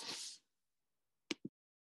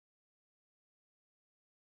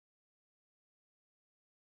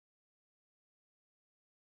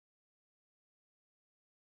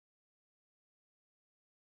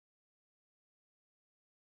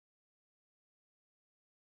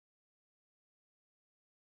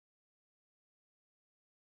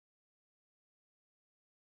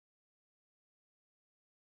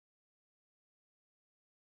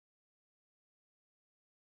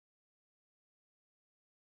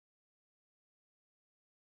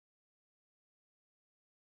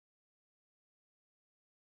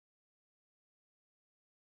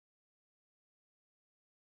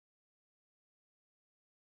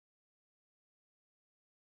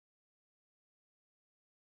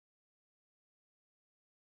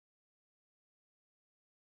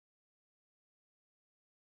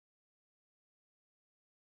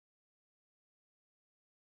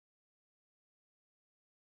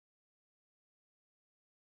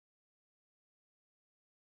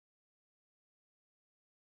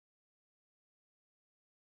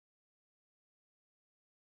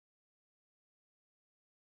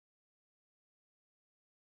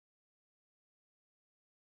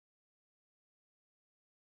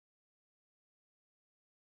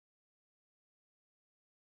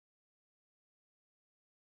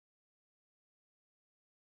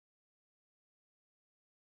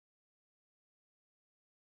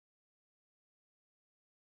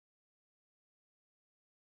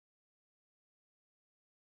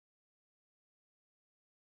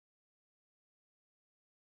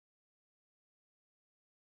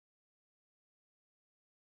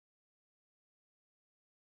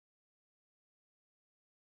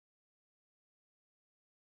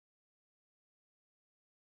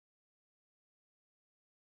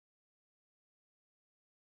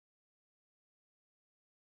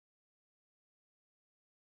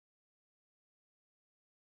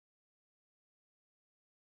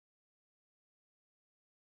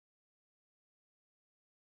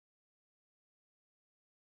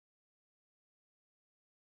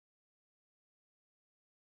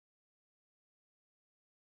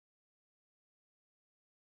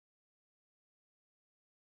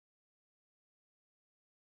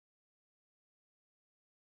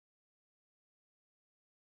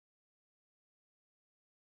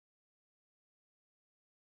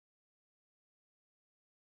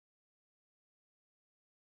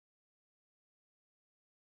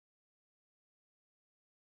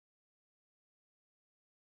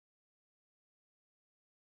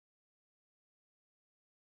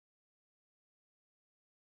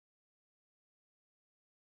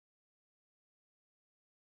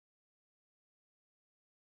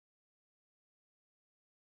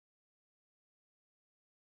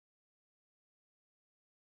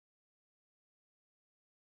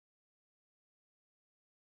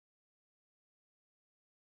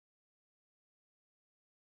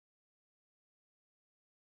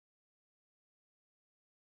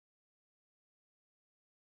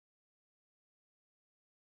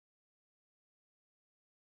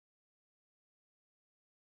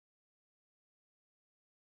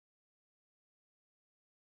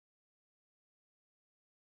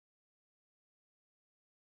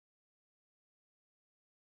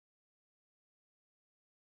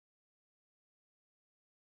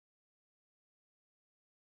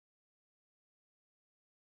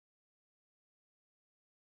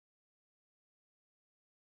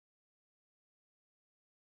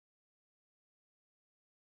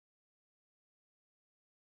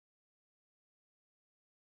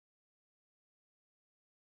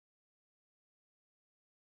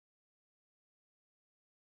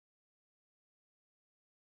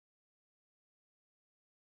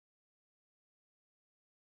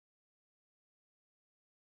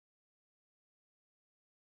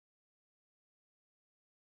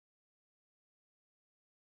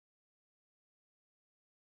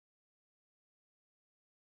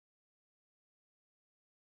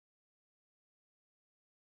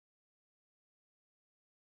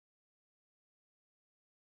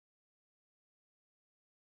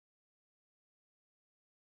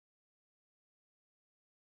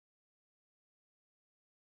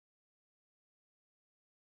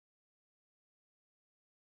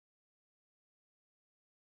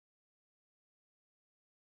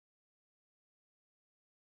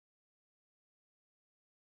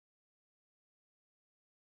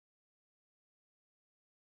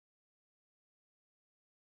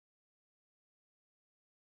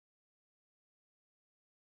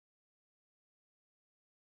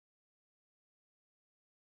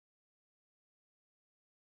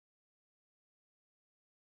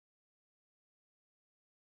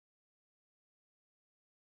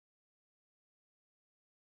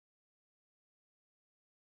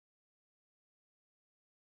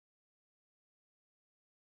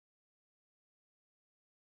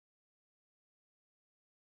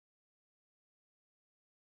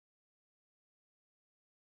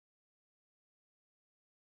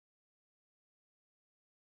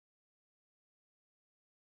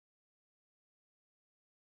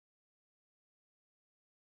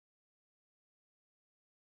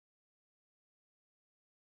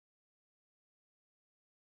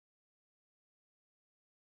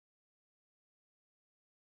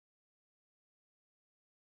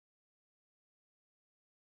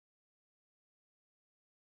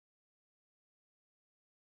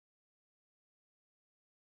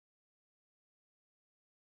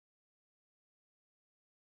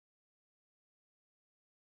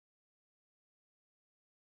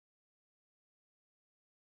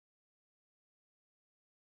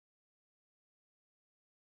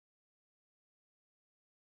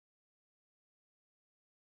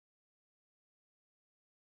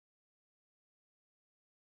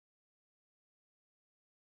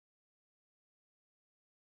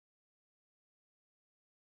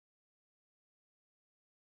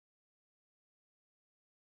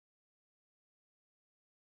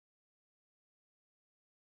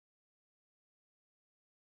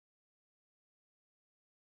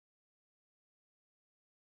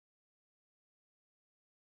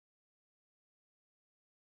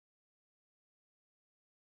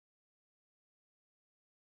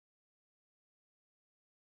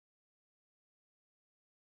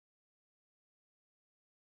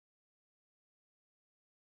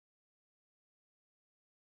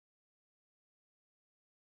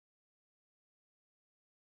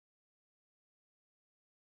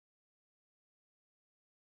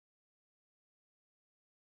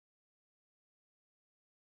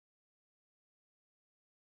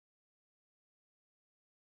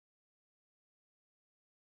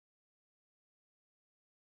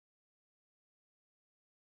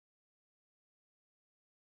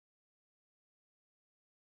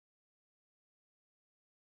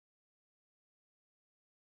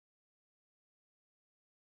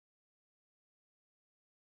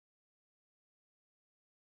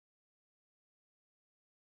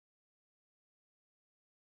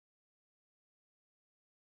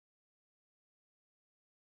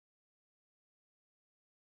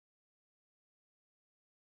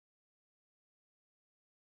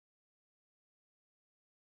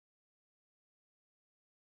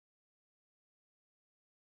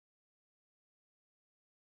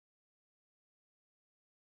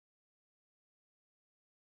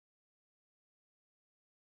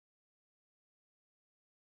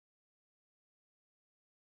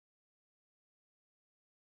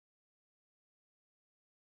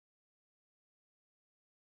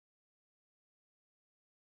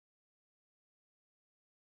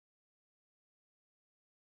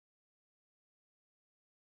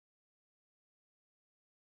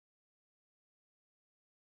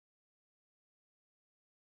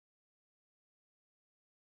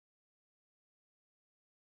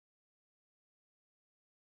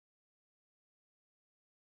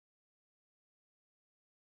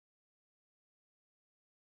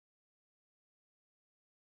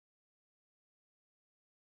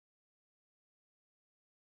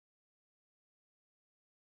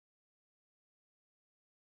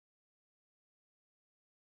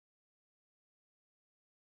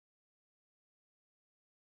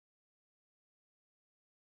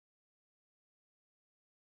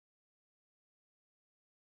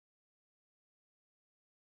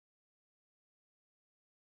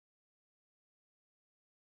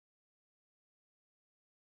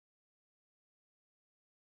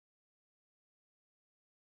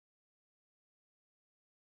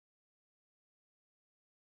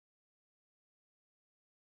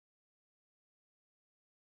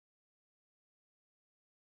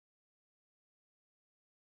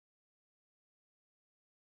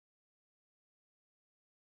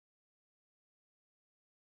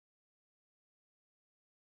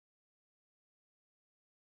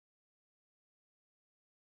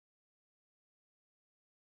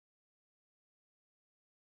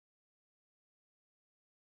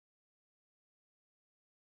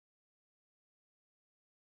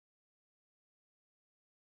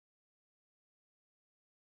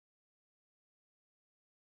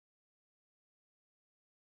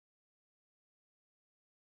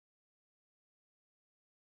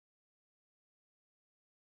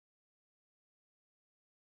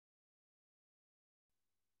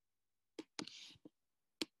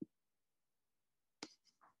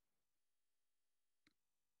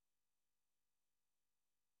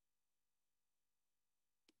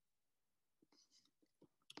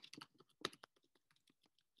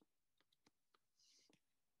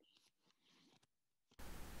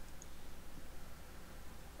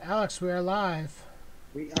 Alex, we are live.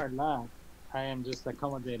 We are live. I am just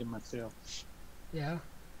accommodating myself. Yeah.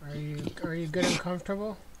 Are you good and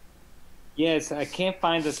comfortable? Yes, I can't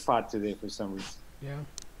find the spot today for some reason. Yeah.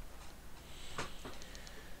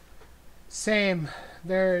 Same.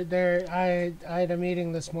 I had a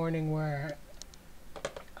meeting this morning where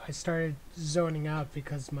I started zoning out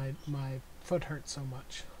because my foot hurt so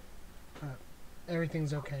much. But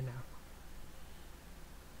everything's okay now.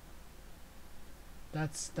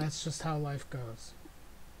 That's just how life goes.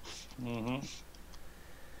 Mm-hmm.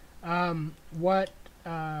 What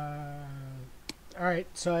all right,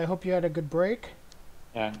 so I hope you had a good break.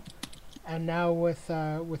 Yeah. And now with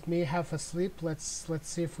me half asleep, let's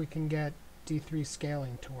see if we can get D3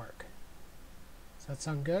 scaling to work. Does that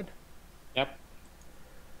sound good? Yep.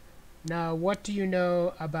 Now, what do you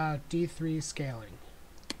know about D3 scaling?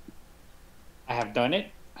 I have done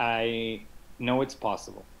it. I know it's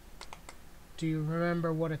possible. Do you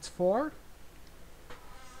remember what it's for?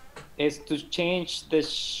 It's to change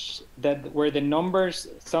that where the numbers,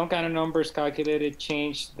 some kind of numbers calculated,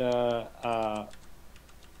 change the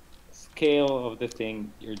scale of the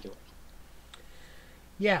thing you're doing.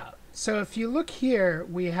 Yeah. So if you look here,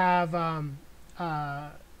 we have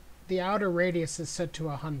the outer radius is set to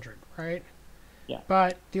 100, right? Yeah.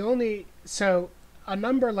 But so a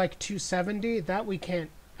number like 270, that we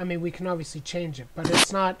can't. I mean, we can obviously change it, but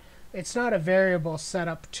it's not a variable set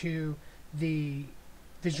up to the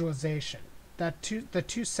visualization. The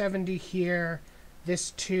 270 here,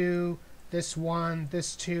 this 2, this 1,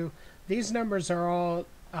 this 2, these numbers are all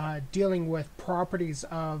dealing with properties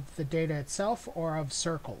of the data itself or of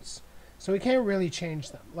circles. So we can't really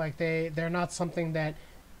change them. Like they're not something that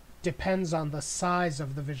depends on the size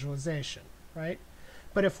of the visualization, right?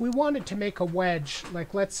 But if we wanted to make a wedge,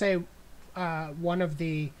 like let's say one of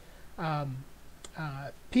the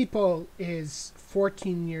people is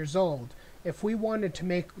 14 years old. If we wanted to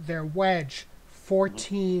make their wedge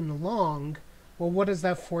 14 long, well, what does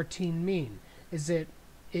that 14 mean? Is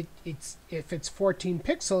it's if it's 14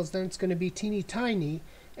 pixels, then it's going to be teeny tiny,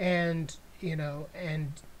 and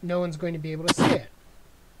and no one's going to be able to see it.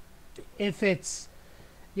 If it's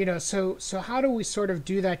so how do we sort of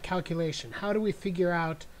do that calculation? How do we figure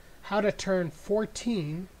out how to turn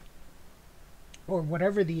 14 or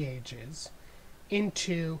whatever the age is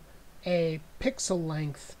into a pixel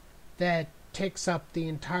length that takes up the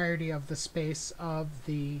entirety of the space of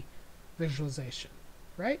the visualization,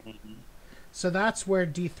 right? Mm-hmm. So that's where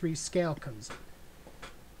D3 scale comes in.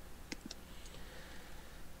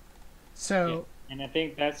 So, yeah. And I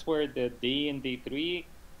think that's where the D in D3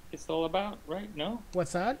 is all about, right? No?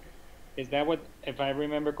 What's that? Is that what, if I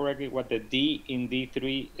remember correctly, what the D in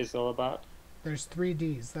D3 is all about? There's 3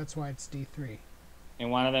 Ds, that's why it's D3.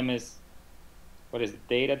 And one of them is, what is it?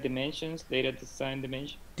 Data dimensions? Data design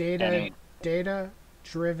dimension?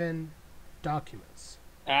 Data-driven documents.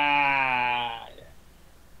 Ah, yeah.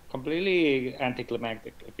 Completely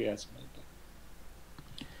anticlimactic, if you ask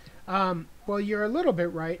me. Well, you're a little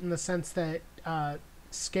bit right in the sense that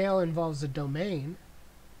scale involves a domain.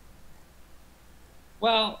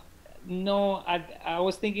 Well, no, I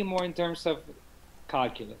was thinking more in terms of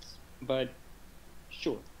calculus, but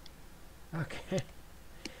sure. Okay.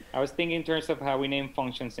 I was thinking in terms of how we name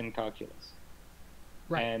functions in calculus.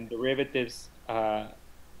 Right. And derivatives, how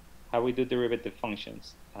we do derivative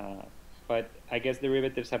functions. But I guess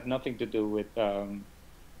derivatives have nothing to do with D3.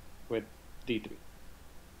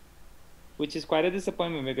 Which is quite a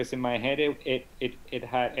disappointment because in my head it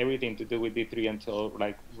had everything to do with D3 until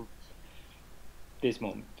like this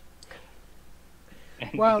moment.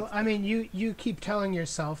 Well, I mean, you keep telling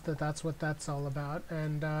yourself that that's what that's all about,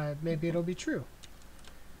 and maybe it'll be true.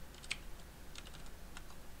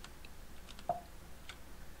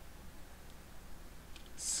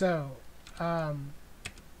 So,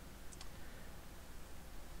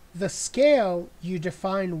 the scale you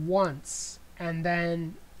define once, and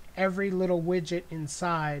then every little widget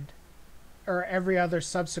inside, or every other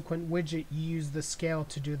subsequent widget, you use the scale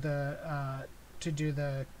to do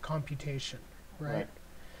the computation, right?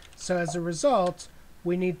 So as a result,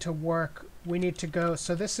 we need to go,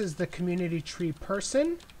 so this is the community tree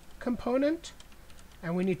person component,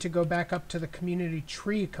 and we need to go back up to the community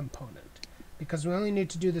tree component, because we only need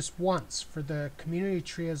to do this once for the community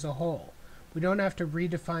tree as a whole. We don't have to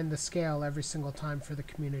redefine the scale every single time for the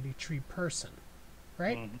community tree person,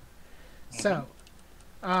 right? Mm-hmm. So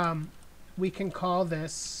we can call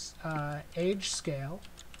this age scale,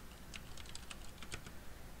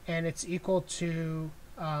 and it's equal to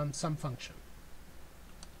some function.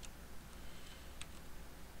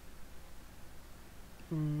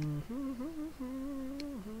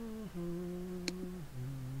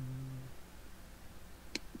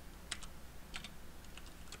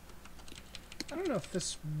 I don't know if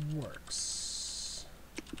this works.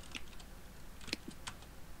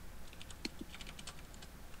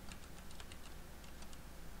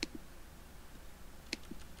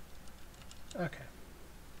 Okay.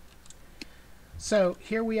 So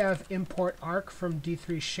here we have import arc from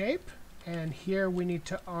D3 shape, and here we need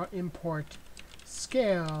to import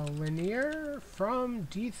scale linear from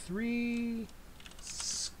D3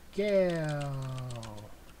 scale.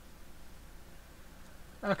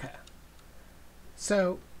 Okay.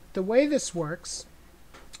 So the way this works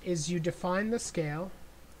is you define the scale.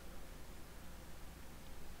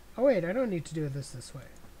 Oh wait, I don't need to do this way.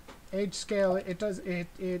 Age scale,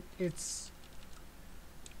 it's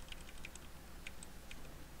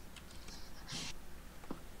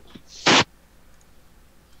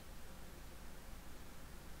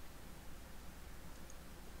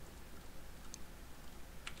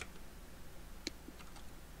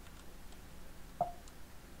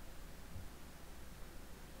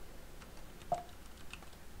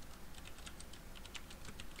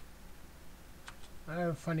I have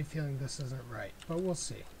a funny feeling this isn't right, but we'll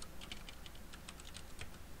see.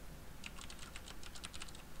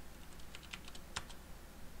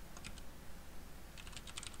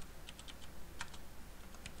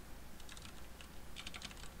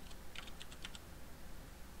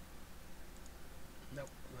 Nope,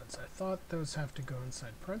 that's I thought. Those have to go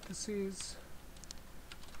inside parentheses.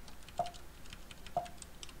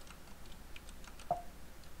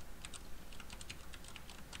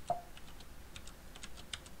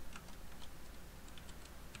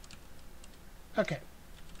 Okay.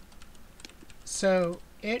 So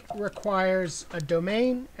it requires a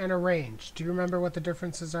domain and a range. Do you remember what the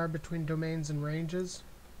differences are between domains and ranges?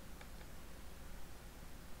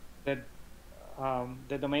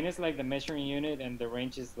 The domain is like the measuring unit, and the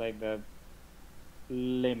range is like the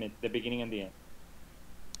limit, the beginning and the end.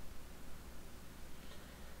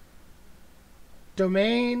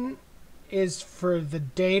 Domain is for the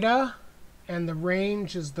data, and the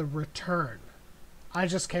range is the return. I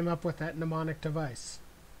just came up with that mnemonic device.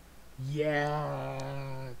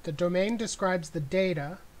 Yeah. The domain describes the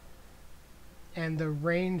data, and the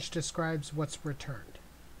range describes what's returned.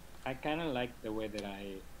 I kind of like the way that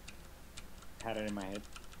I had it in my head.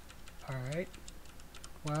 All right.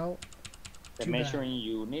 Well, The too bad. measuring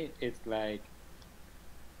unit is like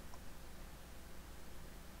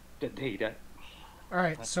the data. All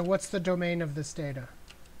right. So what's the domain of this data?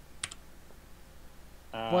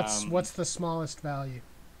 What's the smallest value?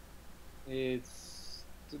 It's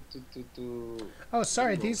Oh,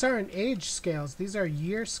 sorry. Zero. These aren't age scales. These are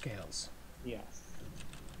year scales. yes,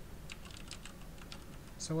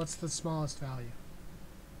 So what's the smallest value?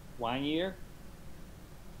 1 year.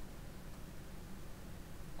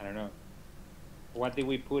 I don't know. What did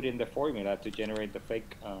we put in the formula to generate the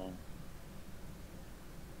fake?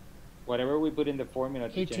 Whatever we put in the formula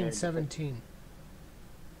to generate 1817.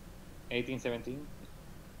 1817.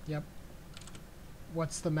 Yep.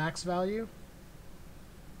 What's the max value?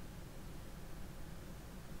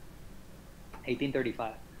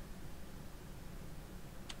 1835.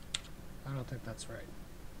 I don't think that's right.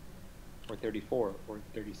 Or 34, or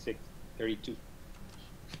 36, 32.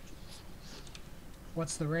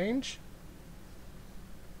 What's the range?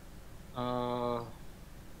 Uh,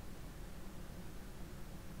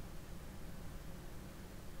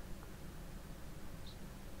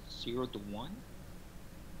 Zero to 1.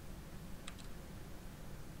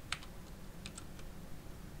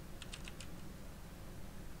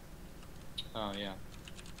 Oh yeah.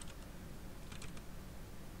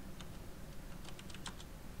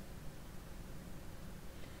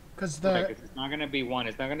 Because Okay, the 'cause it's not gonna be 1.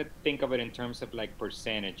 It's not gonna think of it in terms of like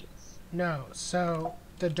percentages. no, so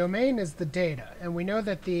the domain is the data, and we know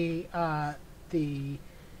that the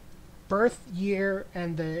birth year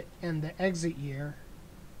and the exit year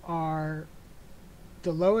are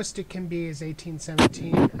the lowest it can be is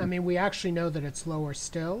 1817. I mean, we actually know that it's lower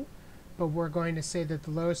still, but we're going to say that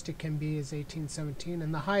the lowest it can be is 1817,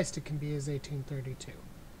 and the highest it can be is 1832.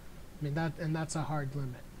 I mean that's a hard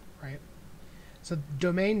limit, right? So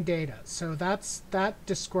domain data. So that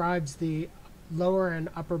describes the lower and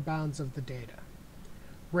upper bounds of the data.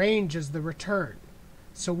 Range is the return.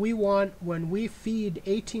 So we want, when we feed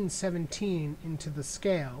 1817 into the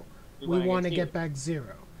scale, we want to get back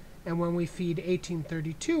 0. And when we feed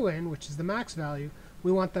 1832 in, which is the max value,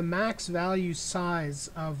 we want the max value size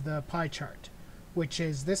of the pie chart, which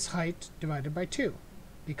is this height divided by 2,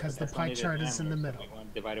 because the That's pie only the chart is in the diameter, so middle. we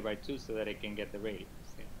want divided by 2 so that it can get the radius.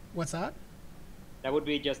 Yeah. What's that? That would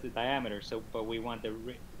be just the diameter. So, but we want the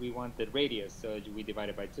radius, so we divide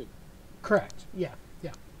it by 2. Correct. Yeah.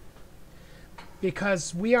 Yeah.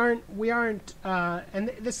 because we aren't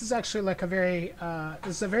and this is actually like a very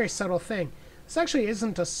this is a very subtle thing. This actually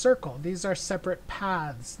isn't a circle. These are separate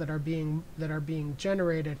paths that are being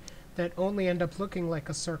generated that only end up looking like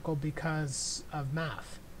a circle because of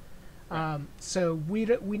math. So we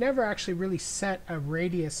never actually really set a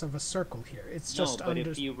radius of a circle here. It's just no, but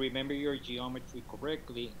if you remember your geometry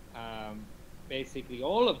correctly, basically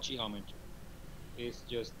all of geometry is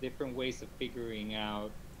just different ways of figuring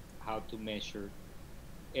out how to measure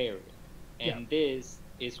area, and this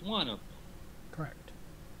is one of them. Correct.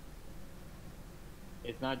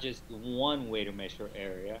 It's not just one way to measure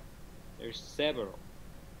area. There's several.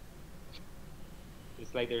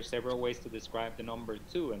 It's like there's several ways to describe the number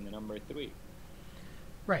 2 and the number 3.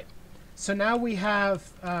 Right. So now we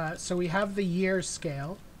have we have the year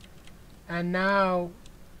scale, and now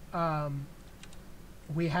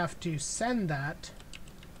we have to send that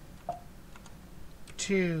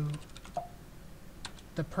to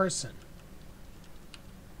the person.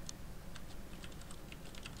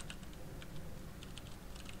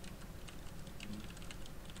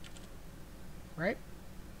 Right?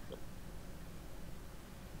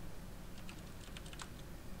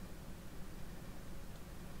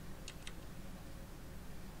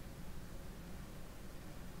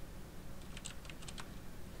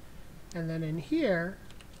 And then in here,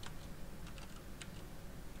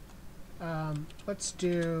 let's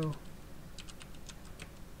do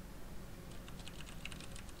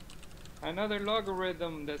another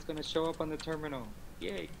logarithm that's going to show up on the terminal.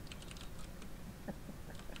 Yay!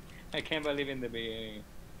 I can't believe in the beginning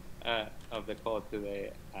of the call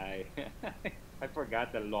today, I I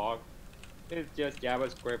forgot the log. It's just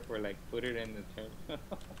JavaScript for like put it in the terminal.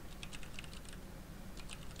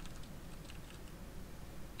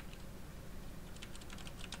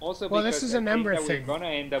 Also, well, because this is a I think number that thing. we're gonna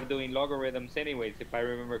end up doing logarithms anyways, if I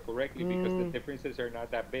remember correctly, because the differences are not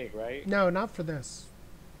that big, right? No, not for this.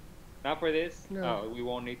 Not for this? No. Oh, we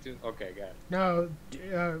won't need to? Okay, got it. No,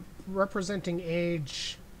 representing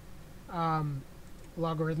age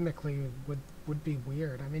logarithmically would be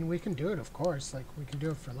weird. I mean, we can do it, of course. Like, we can do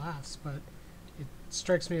it for laughs, but it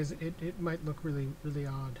strikes me as it might look really, really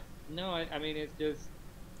odd. No, I mean, it's just...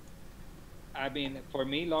 I mean, for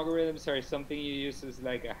me, logarithms are something you use as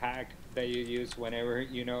like a hack that you use whenever,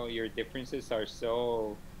 you know, your differences are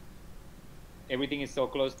so... Everything is so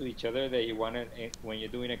close to each other that you want to, when you're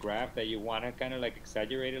doing a graph, that you want to kind of like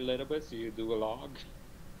exaggerate a little bit, so you do a log.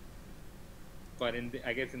 But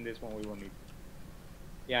I guess in this one we won't need to.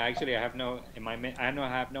 Yeah, actually, I have no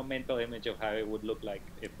mental image of how it would look like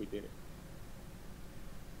if we did it.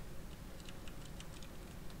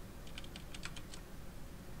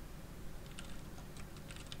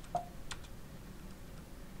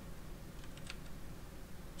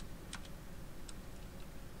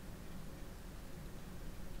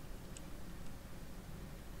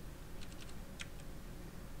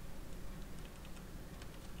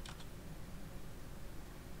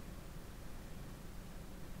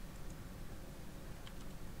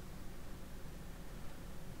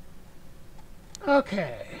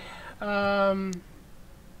 Okay. Yeah,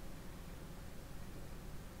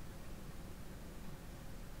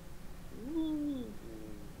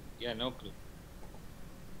 no clue.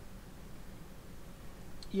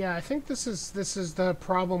 Yeah, I think this is the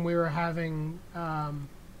problem we were having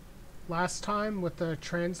last time with the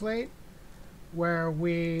translate, where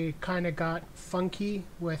we kind of got funky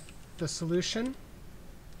with the solution.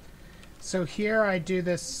 So here I do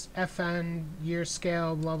this FN year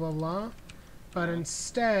scale blah blah blah, but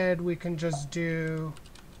instead we can just do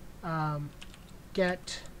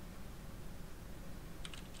get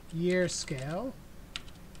year scale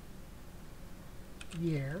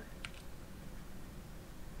year.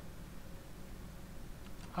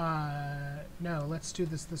 No, let's do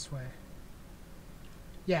this way.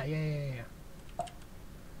 Yeah.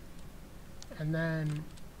 And then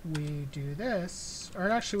we do this, or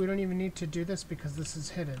actually we don't even need to do this because this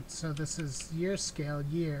is hidden. So this is year scale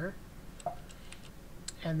year,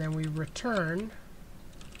 and then we return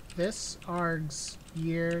this args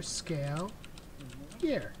year scale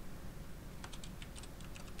year.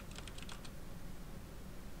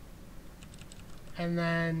 And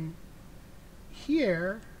then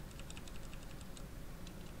here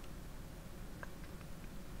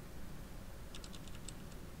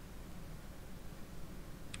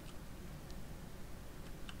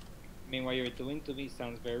I mean, what you're doing to me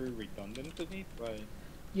sounds very redundant to me, but...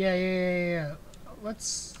 Yeah.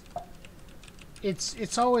 Let's...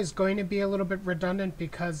 It's always going to be a little bit redundant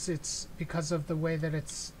because of the way that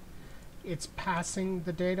it's passing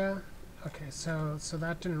the data. Okay, so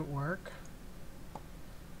that didn't work.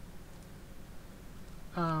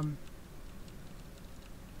 Um,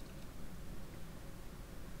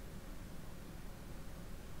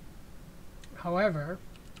 however,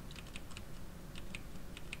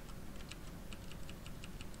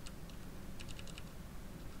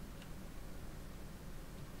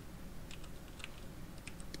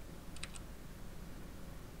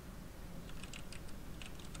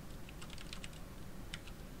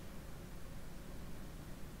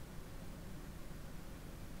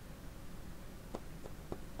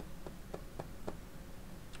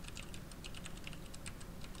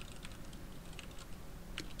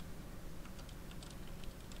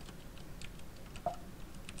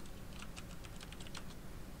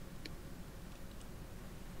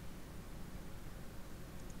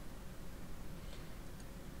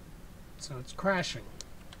 so it's crashing.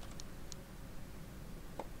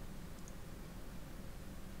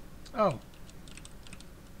 Oh.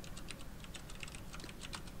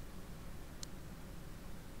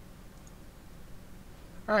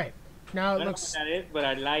 All right. Now I it don't know looks. what that is, but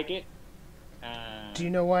I like it. Do you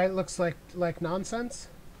know why it looks like nonsense?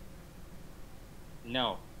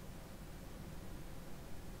 No.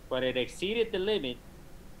 But it exceeded the limit.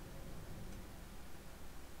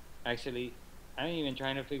 Actually, I'm even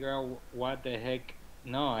trying to figure out what the heck.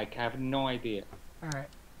 No, I have no idea. All right.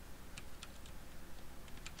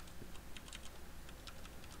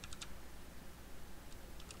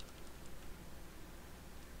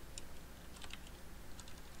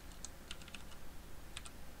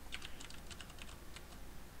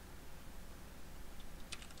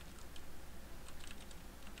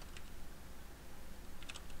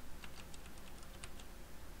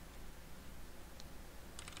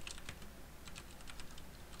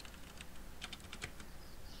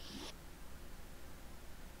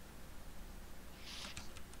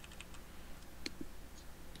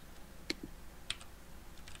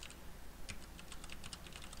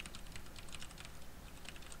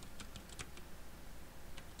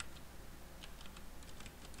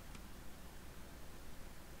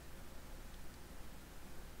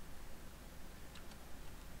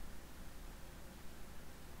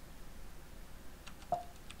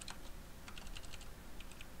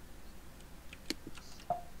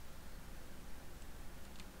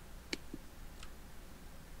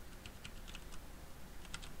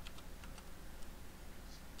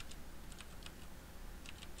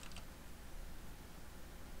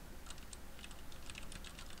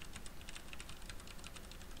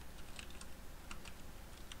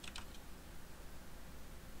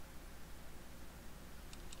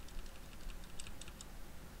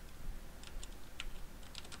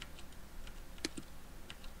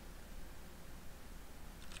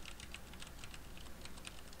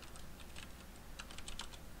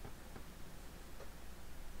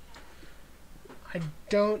 I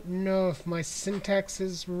don't know if my syntax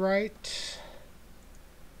is right.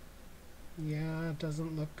 Yeah, it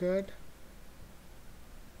doesn't look good.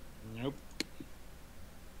 Nope.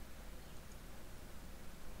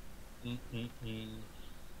 Mm-mm-mm.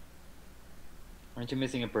 Aren't you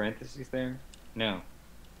missing a parenthesis there? No.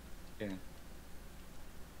 Yeah.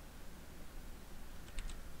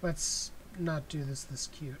 Let's not do this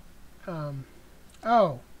cute.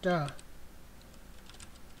 Oh, duh.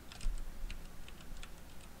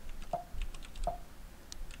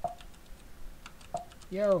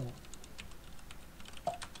 Yo.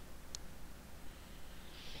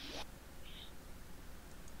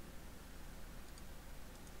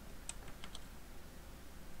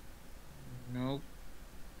 Nope.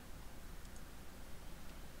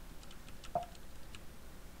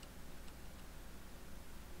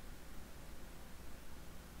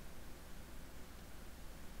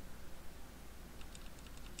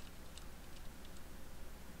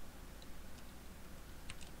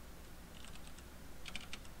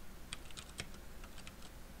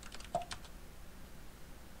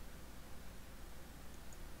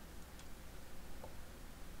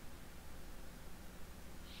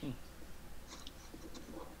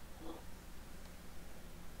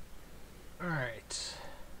 All right.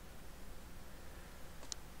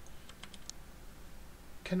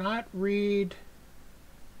 Cannot read,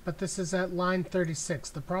 but this is at line 36.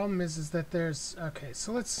 The problem is that there's okay.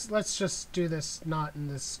 So let's just do this not in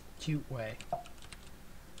this cute way.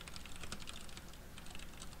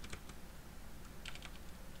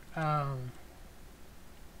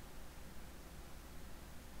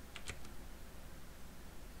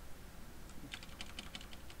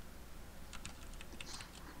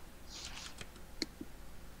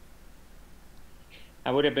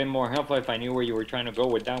 I would have been more helpful if I knew where you were trying to go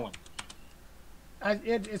with that one.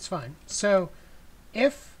 It's fine. So,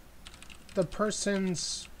 if the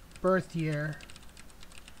person's birth year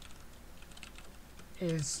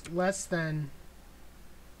is less than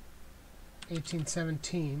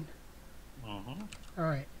 1817. Mm-hmm. All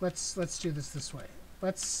right, let's do this way.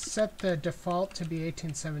 Let's set the default to be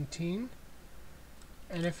 1817,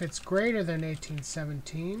 and if it's greater than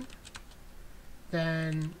 1817,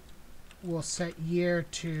 then we'll set year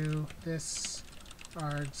to this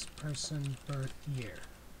ARG's person birth year.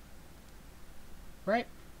 Right?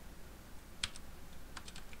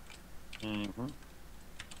 Mm-hmm.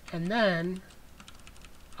 And then,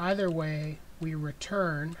 either way, we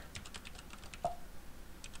return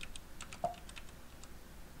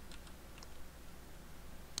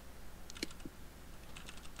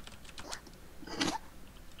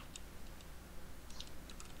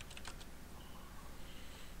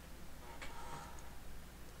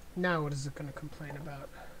now what is it going to complain about?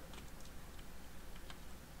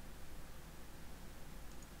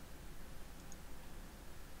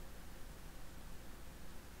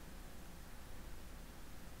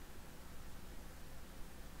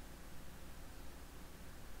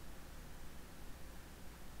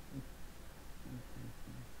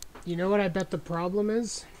 You know what I bet the problem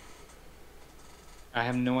is? I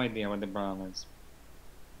have no idea what the problem is.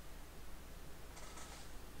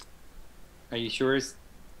 Are you sure it's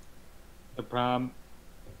the problem?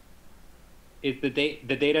 Is the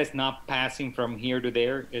data is not passing from here to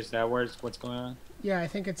there? Is that what's going on? Yeah, I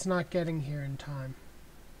think it's not getting here in time.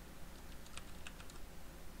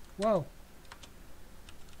 Whoa.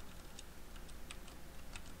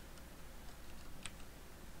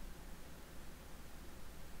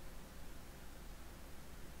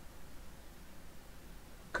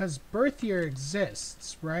 Because birth year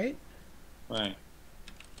exists, right? Right.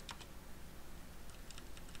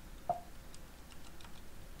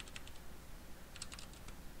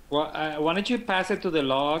 Well, why don't you pass it to the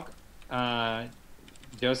log?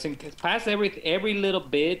 Just pass every little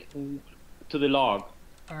bit to the log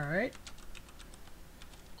All right.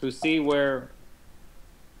 to see where.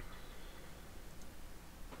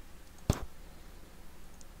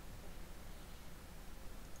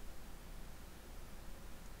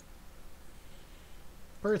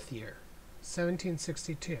 Birth year,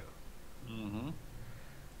 1762. Mm-hmm.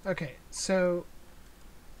 Okay, so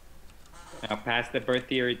Now pass the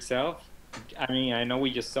birth year itself. I mean, I know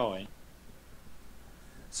we just saw it.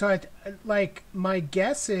 so like my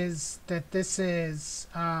guess is that this is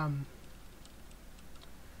that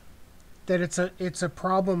it's a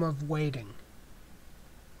problem of waiting.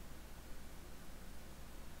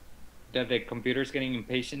 That the computer's getting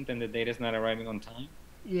impatient and the data's not arriving on time.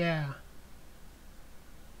 Yeah.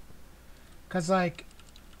 Cause like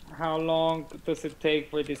How long does it take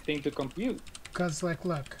for this thing to compute?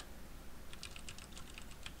 look.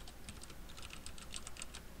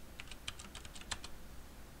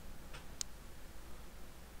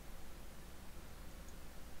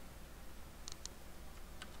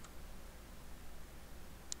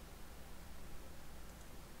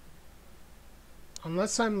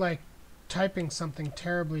 Unless I'm like typing something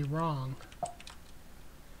terribly wrong.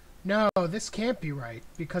 No, this can't be right,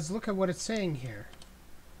 because look at what it's saying here.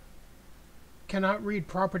 Cannot read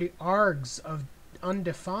property args of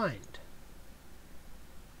undefined.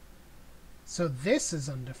 So this is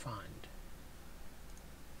undefined.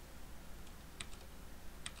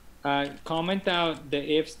 Comment out the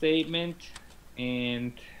if statement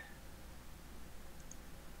and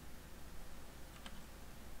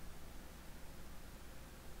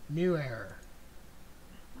New error.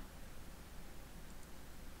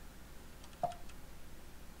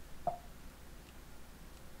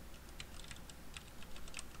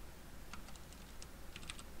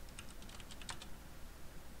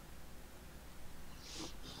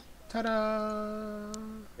 Ta-da!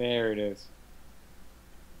 there it is.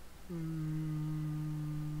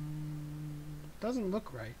 Doesn't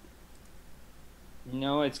look right.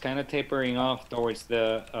 No, it's kind of tapering off towards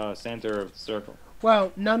the center of the circle.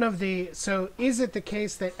 Well, none of the... So, is it the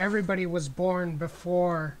case that everybody was born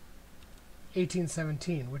before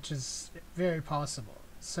 1817, which is very possible.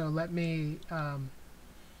 So let me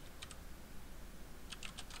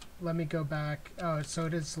go back. Oh, so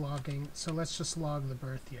it is logging. So let's just log the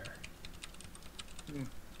birth year.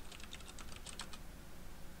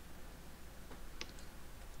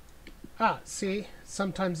 Ah, see?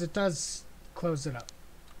 Sometimes it does close it up.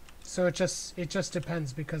 So it just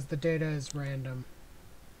depends because the data is random.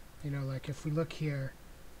 You know, like if we look here,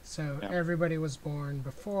 so everybody was born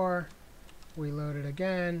before, we load it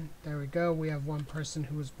again, there we go, we have one person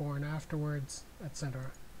who was born afterwards,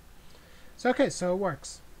 etc. So okay, so it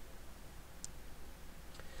works.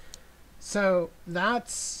 So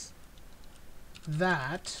that's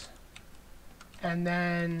that, and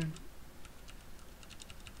then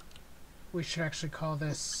we should actually call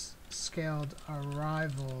this scaled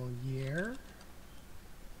arrival year.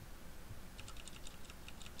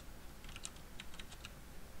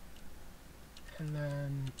 And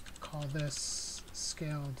then call this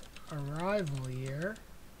scaled arrival year.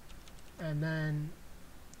 And then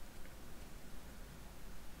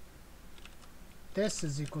this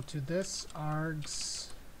is equal to this args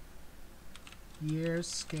year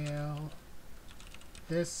scale.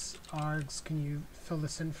 This args, can you fill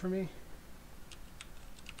this in for me?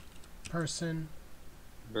 Person,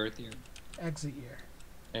 Birth year, exit year.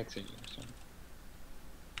 exit year. Sorry.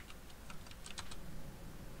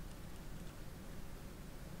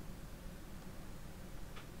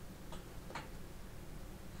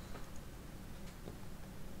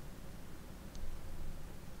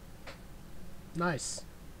 Nice.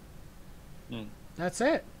 Mm. That's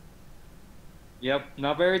it. Yep,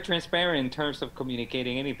 not very transparent in terms of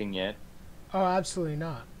communicating anything yet, Oh, absolutely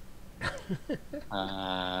not.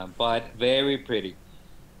 but very pretty.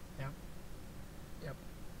 Yep. Yep.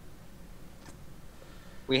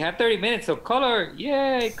 We have 30 minutes of color.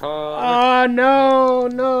 Yay, color. Oh, no,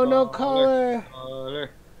 no, no Color. color.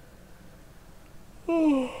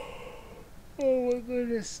 Color. Oh my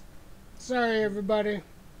goodness. Sorry, everybody.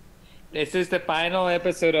 This is the final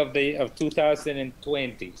episode of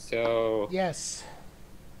 2020. So Yes.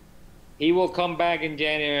 he will come back in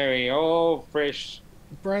January. Oh, fresh.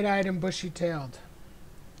 Bright-eyed and bushy-tailed.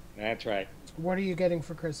 That's right. What are you getting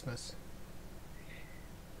for Christmas?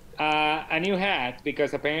 A new hat,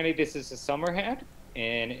 because apparently this is a summer hat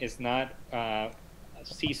and it's not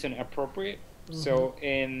season appropriate. So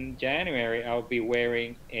in January, I'll be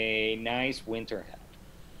wearing a nice winter hat.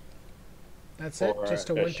 That's it? For Just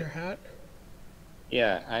a the winter hat?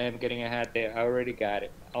 Yeah, I am getting a hat there. I already got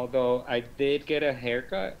it. Although I did get a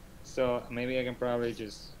haircut, so maybe I can probably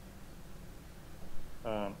just.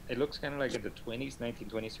 It looks kind of like in the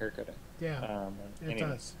 1920s haircut. Yeah, it anyway,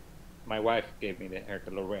 does. My wife gave me the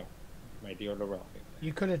haircut, Laurel. My dear Laurel.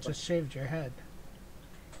 You could have just shaved your head.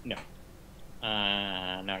 No.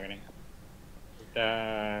 Not gonna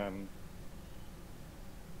happen.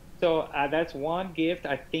 So that's one gift.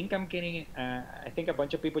 I think I'm getting. I think a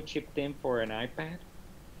bunch of people chipped in for an iPad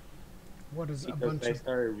What is a because bunch I of...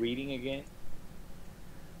 started reading again.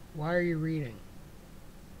 Why are you reading?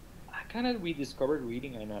 I kind of rediscovered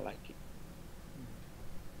reading and I like it.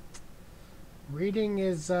 Reading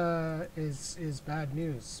is bad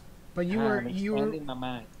news. But you were I'm you were expanding my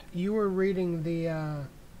mind. you were reading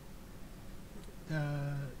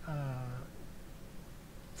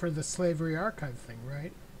for the slavery archive thing,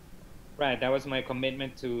 right? Right, that was my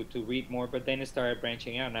commitment to read more, but then it started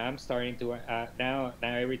branching out. Now I'm starting to now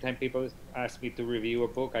every time people ask me to review a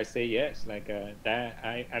book, I say yes. Like that,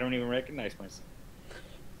 I don't even recognize myself.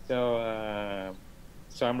 So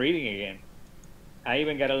so I'm reading again. I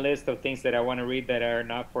even got a list of things that I want to read that are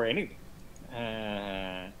not for anything,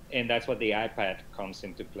 and that's what the iPad comes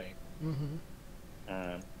into play.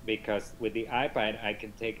 Because with the iPad, I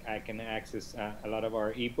can access a lot of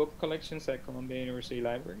our ebook collections at Columbia University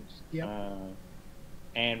Libraries, Yep.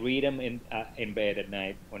 and read them in bed at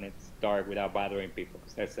night when it's dark without bothering people.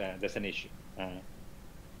 'Cause that's an issue.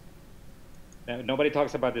 Nobody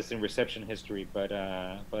talks about this in reception history, but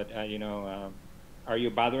you know, are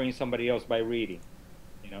you bothering somebody else by reading?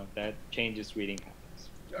 You know, that changes reading habits.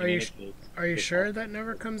 Are you sure that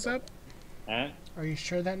never comes up? Huh? Are you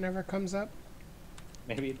sure that never comes up?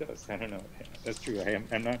 Maybe it does. I don't know. That's true.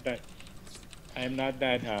 I'm not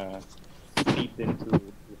that steeped into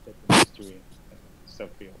reception history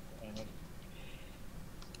subfield.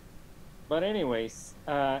 But anyways,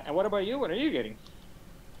 and what about you? What are you getting?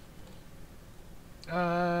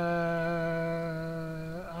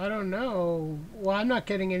 I don't know. Well, I'm not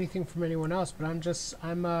getting anything from anyone else, but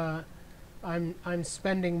I'm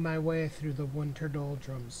spending my way through the winter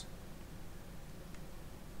doldrums.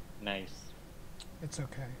 Nice. It's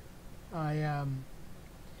okay. I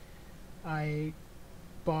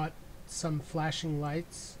bought some flashing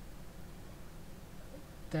lights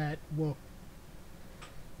that will...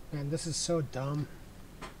 Man, this is so dumb.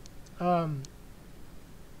 I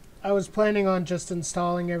was planning on just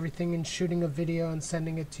installing everything and shooting a video and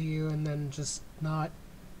sending it to you and then just not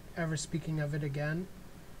ever speaking of it again.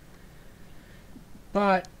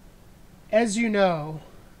 But, as you know,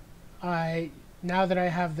 now that I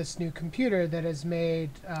have this new computer that has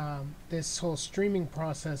made this whole streaming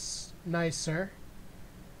process nicer,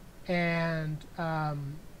 and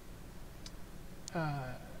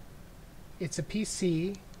it's a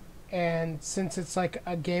PC, and since it's like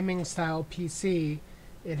a gaming style PC,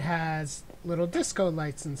 it has little disco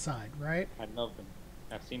lights inside, right? I love them.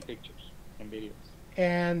 I've seen pictures and videos.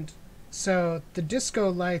 And So the disco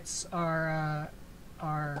lights are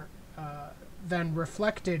then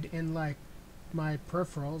reflected in like my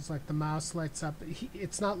peripherals, like the mouse lights up.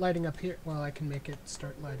 It's not lighting up here. Well, I can make it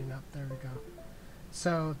start lighting up. There we go.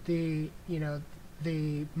 So the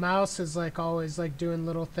mouse is like always like doing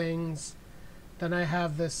little things. Then I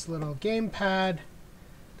have this little gamepad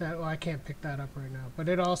that, well, I can't pick that up right now, but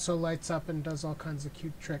it also lights up and does all kinds of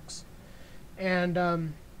cute tricks. And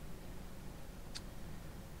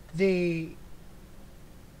the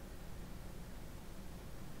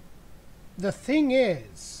thing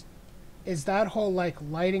is that whole like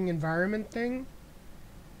lighting environment thing,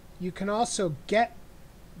 you can also get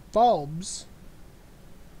bulbs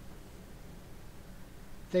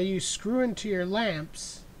that you screw into your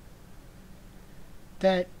lamps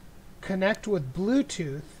that connect with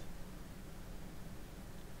Bluetooth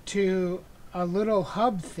to a little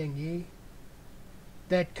hub thingy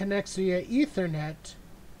that connects via Ethernet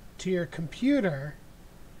to your computer,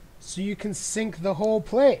 so you can sync the whole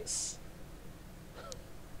place.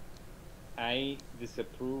 I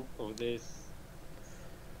disapprove of this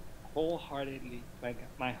wholeheartedly. Like,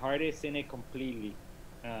 my heart is in it completely.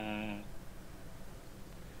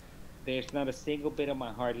 There's not a single bit of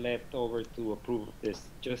my heart left over to approve of this.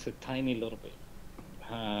 Just a tiny little bit.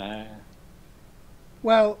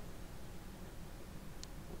 Well,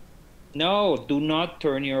 no, do not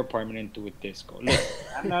turn your apartment into a disco. Look,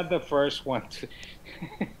 I'm not the first one to.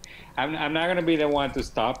 I'm not gonna be the one to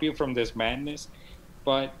stop you from this madness,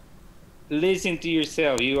 but listen to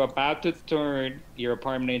yourself. You're about to turn your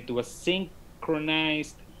apartment into a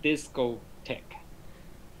synchronized discotheque.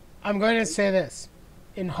 I'm going to say this.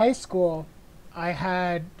 In high school, I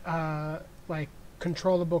had like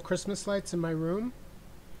controllable Christmas lights in my room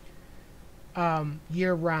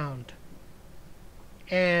year round.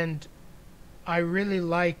 And I really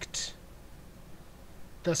liked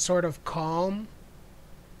the sort of calm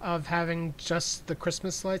of having just the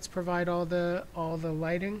Christmas lights provide all the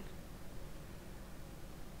lighting.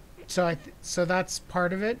 So so that's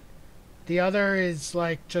part of it. The other is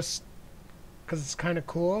like just because it's kind of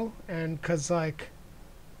cool, and because like,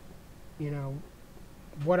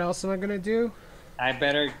 what else am I gonna do? I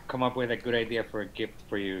better come up with a good idea for a gift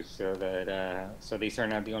for you, so that so these are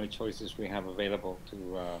not the only choices we have available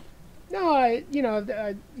to. No,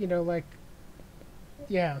 like,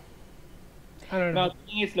 yeah. I don't know. No, the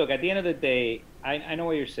thing is, look, at the end of the day, I know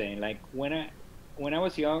what you're saying. Like, when I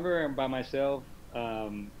was younger and by myself,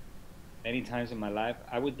 many times in my life,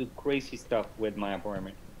 I would do crazy stuff with my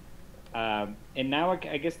apartment. And now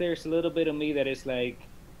I guess there's a little bit of me that is like,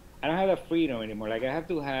 I don't have that freedom anymore. Like, I have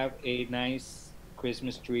to have a nice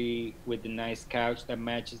Christmas tree with the nice couch that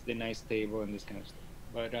matches the nice table and this kind of stuff.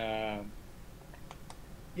 But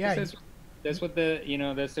Yeah, that's what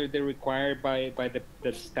that's what they're required by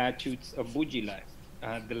the statutes of bougie life.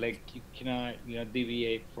 Like, you cannot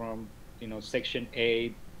deviate from section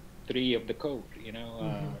A3 of the code.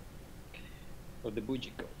 Of the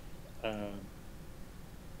bougie code.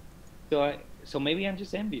 So maybe I'm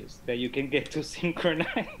just envious that you can get to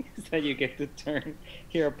synchronize, that you get to turn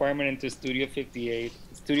your apartment into Studio 58,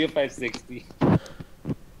 Studio 560.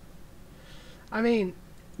 I mean,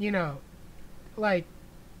 like,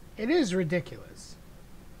 it is ridiculous.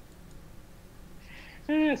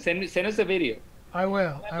 Send us a video. I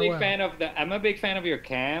will. I'm a big fan of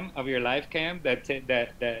your live cam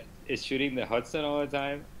that is shooting the Hudson all the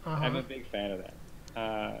time. Uh-huh. I'm a big fan of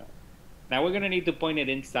that. Now we're gonna need to point it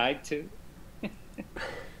inside too.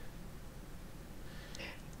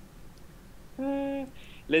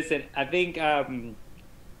 Listen, I think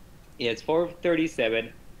it's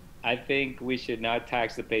 4:37. I think we should not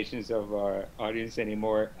tax the patience of our audience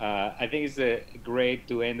anymore. I think it's great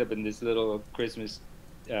to end up in this little Christmas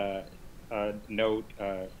note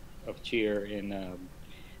of cheer and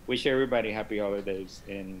wish everybody happy holidays.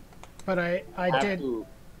 But I did.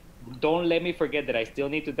 Don't let me forget that I still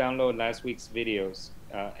need to download last week's videos.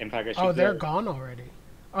 In fact, I should. Oh, they're gone already.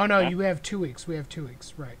 Oh no, you have 2 weeks. We have 2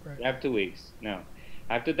 weeks. Right. I have 2 weeks. No,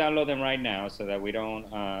 I have to download them right now so that we don't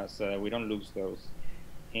lose those.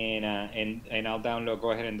 And I'll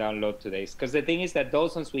go ahead and download today's, because the thing is that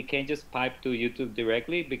those ones we can't just pipe to YouTube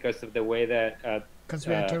directly because of the way that. Because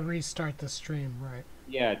we had to restart the stream, right?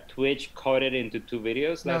 Yeah, Twitch coded into 2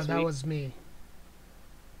 videos last week. No, that was me.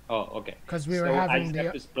 Oh, okay. Because we were having I just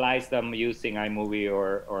have to splice them using iMovie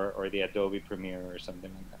or the Adobe Premiere or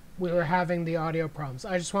something like that. We were having the audio problems.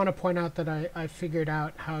 I just want to point out that I figured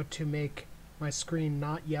out how to make my screen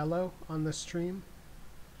not yellow on the stream.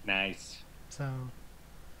 Nice. So.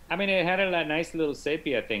 I mean, it had a nice little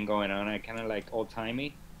sepia thing going on. I kind of like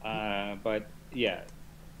old-timey. But yeah,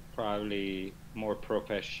 probably more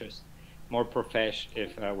professional. more profesh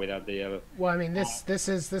if without the yellow. Well, I mean, this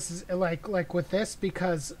is like with this,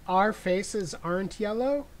 because our faces aren't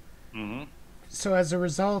yellow, Mm-hmm. so as a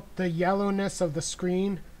result, the yellowness of the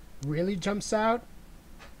screen really jumps out,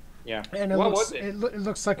 Yeah. and it What looks was it? it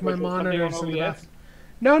looks like my Was it something monitors on in the OBS? back.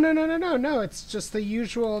 No. It's just the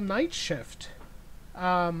usual night shift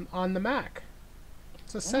on the Mac.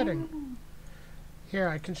 It's a setting. Here,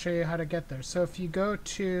 I can show you how to get there. So if you go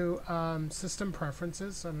to System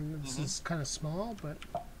Preferences, and this is kind of small, but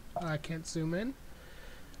I can't zoom in.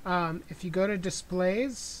 If you go to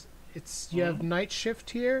Displays, you have Night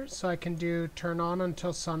Shift here, so I can do turn on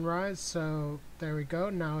until sunrise. So there we go.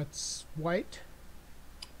 Now it's white.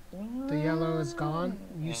 The yellow is gone.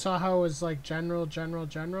 You saw how it was like general,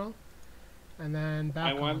 and then back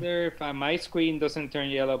I on. wonder if my screen doesn't turn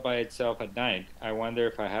yellow by itself at night. I wonder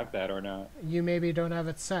if I have that or not. You maybe don't have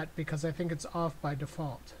it set because I think it's off by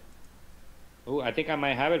default. Oh, I think I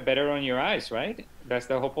might have it better on your eyes, right? That's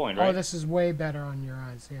the whole point, right? Oh, this is way better on your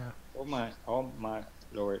eyes, yeah. Oh my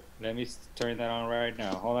Lord. Let me turn that on right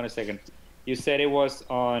now. Hold on a second. You said it was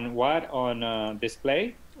on what? On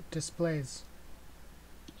display? Displays.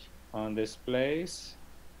 On displays.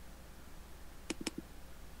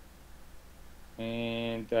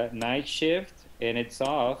 And night shift, and it's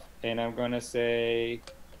off. And I'm gonna say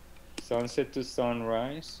sunset to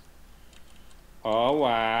sunrise. Oh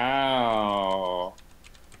wow!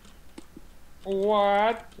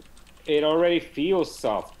 What? It already feels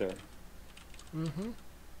softer. Mm-hmm.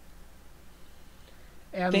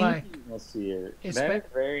 And Thank like, you, Monsieur. Espe- That is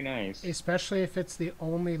very nice. especially if it's the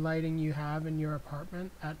only lighting you have in your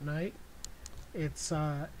apartment at night, it's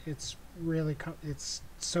really it's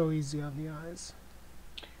so easy on the eyes.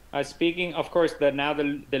 Speaking, of course, the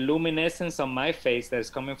luminescence on my face that's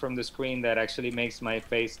coming from the screen that actually makes my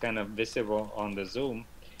face kind of visible on the Zoom,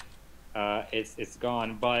 it's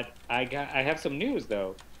gone. But I have some news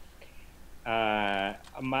though. Apparently,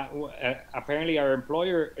 our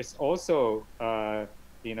employer is also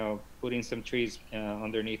putting some trees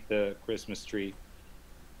underneath the Christmas tree.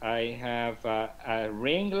 I have a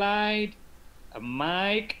ring light, a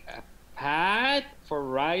mic, a pad for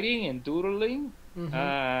writing and doodling.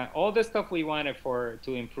 All the stuff we wanted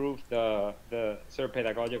to improve the sort of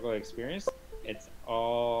pedagogical experience. It's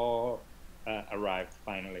all arrived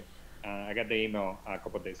finally. I got the email a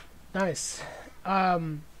couple of days ago. Nice. I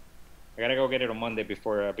gotta go get it on Monday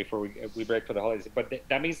before we break for the holidays. But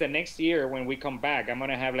that means that next year when we come back, I'm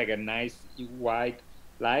gonna have like a nice white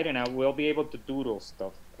light, and I will be able to doodle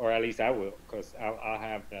stuff, or at least I will, because I'll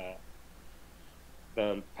have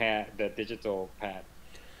the pad, the digital pad.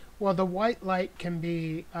 Well, the white light can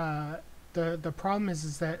be the problem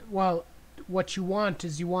is that, well, what you want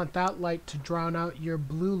that light to drown out your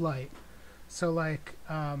blue light. So like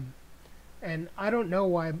and I don't know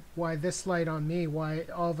why this light on me, why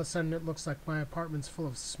all of a sudden it looks like my apartment's full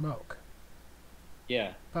of smoke.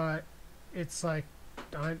 Yeah. But it's like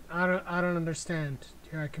I don't understand.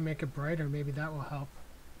 Here, I can make it brighter. Maybe that will help.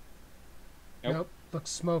 Nope. Looks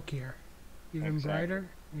smokier. Even brighter?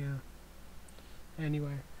 Yeah.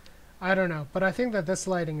 Anyway. I don't know. But I think that this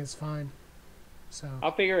lighting is fine. So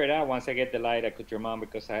I'll figure it out once I get the light at Kucherman,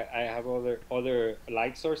 because I have other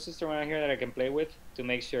light sources around here that I can play with to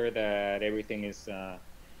make sure that everything is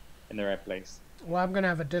in the right place. Well, I'm going to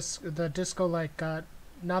have the disco light got,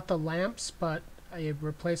 not the lamps, but a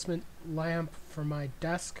replacement lamp for my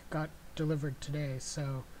desk got delivered today.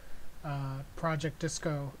 So Project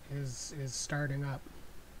Disco is starting up.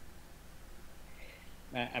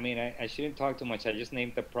 I mean, I shouldn't talk too much. I just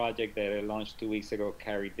named the project that I launched 2 weeks ago,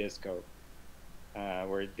 Carry Disco,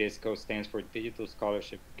 where Disco stands for Digital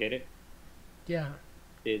Scholarship. Get it? Yeah.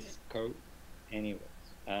 Disco. Anyways.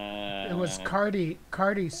 It was Cardi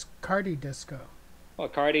Disco. Well,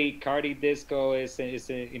 Cardi Disco is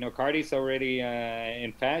Cardi's already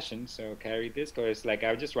in fashion, so Carry Disco is like,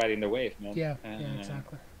 I'm just riding the wave, man. Yeah,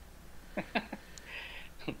 exactly.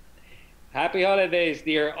 Happy holidays,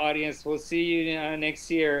 dear audience. We'll see you next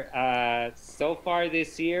year. So far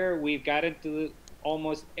this year, we've gotten to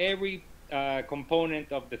almost every component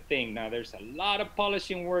of the thing. Now, there's a lot of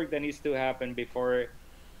polishing work that needs to happen before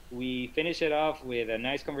we finish it off with a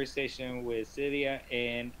nice conversation with Cydia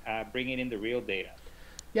and bringing in the real data.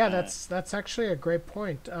 Yeah, that's actually a great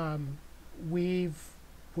point.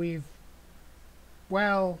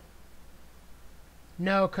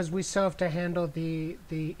 No, because we still have to handle the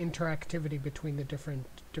interactivity between the different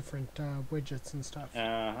widgets and stuff.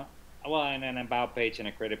 Well, and an about page and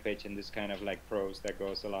a credit page and this kind of like prose that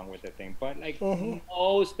goes along with the thing. But like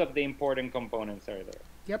most of the important components are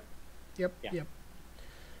there. Yep.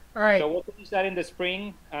 All right. So we'll finish that in the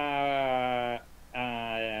spring.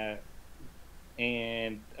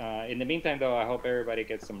 And in the meantime, though, I hope everybody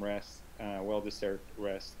gets some rest, well-deserved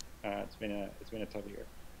rest. It's been a tough year.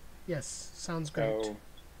 Yes, sounds great. So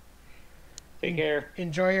take care.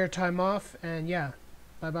 Enjoy your time off, and yeah,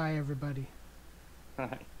 bye bye everybody.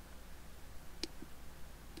 Bye.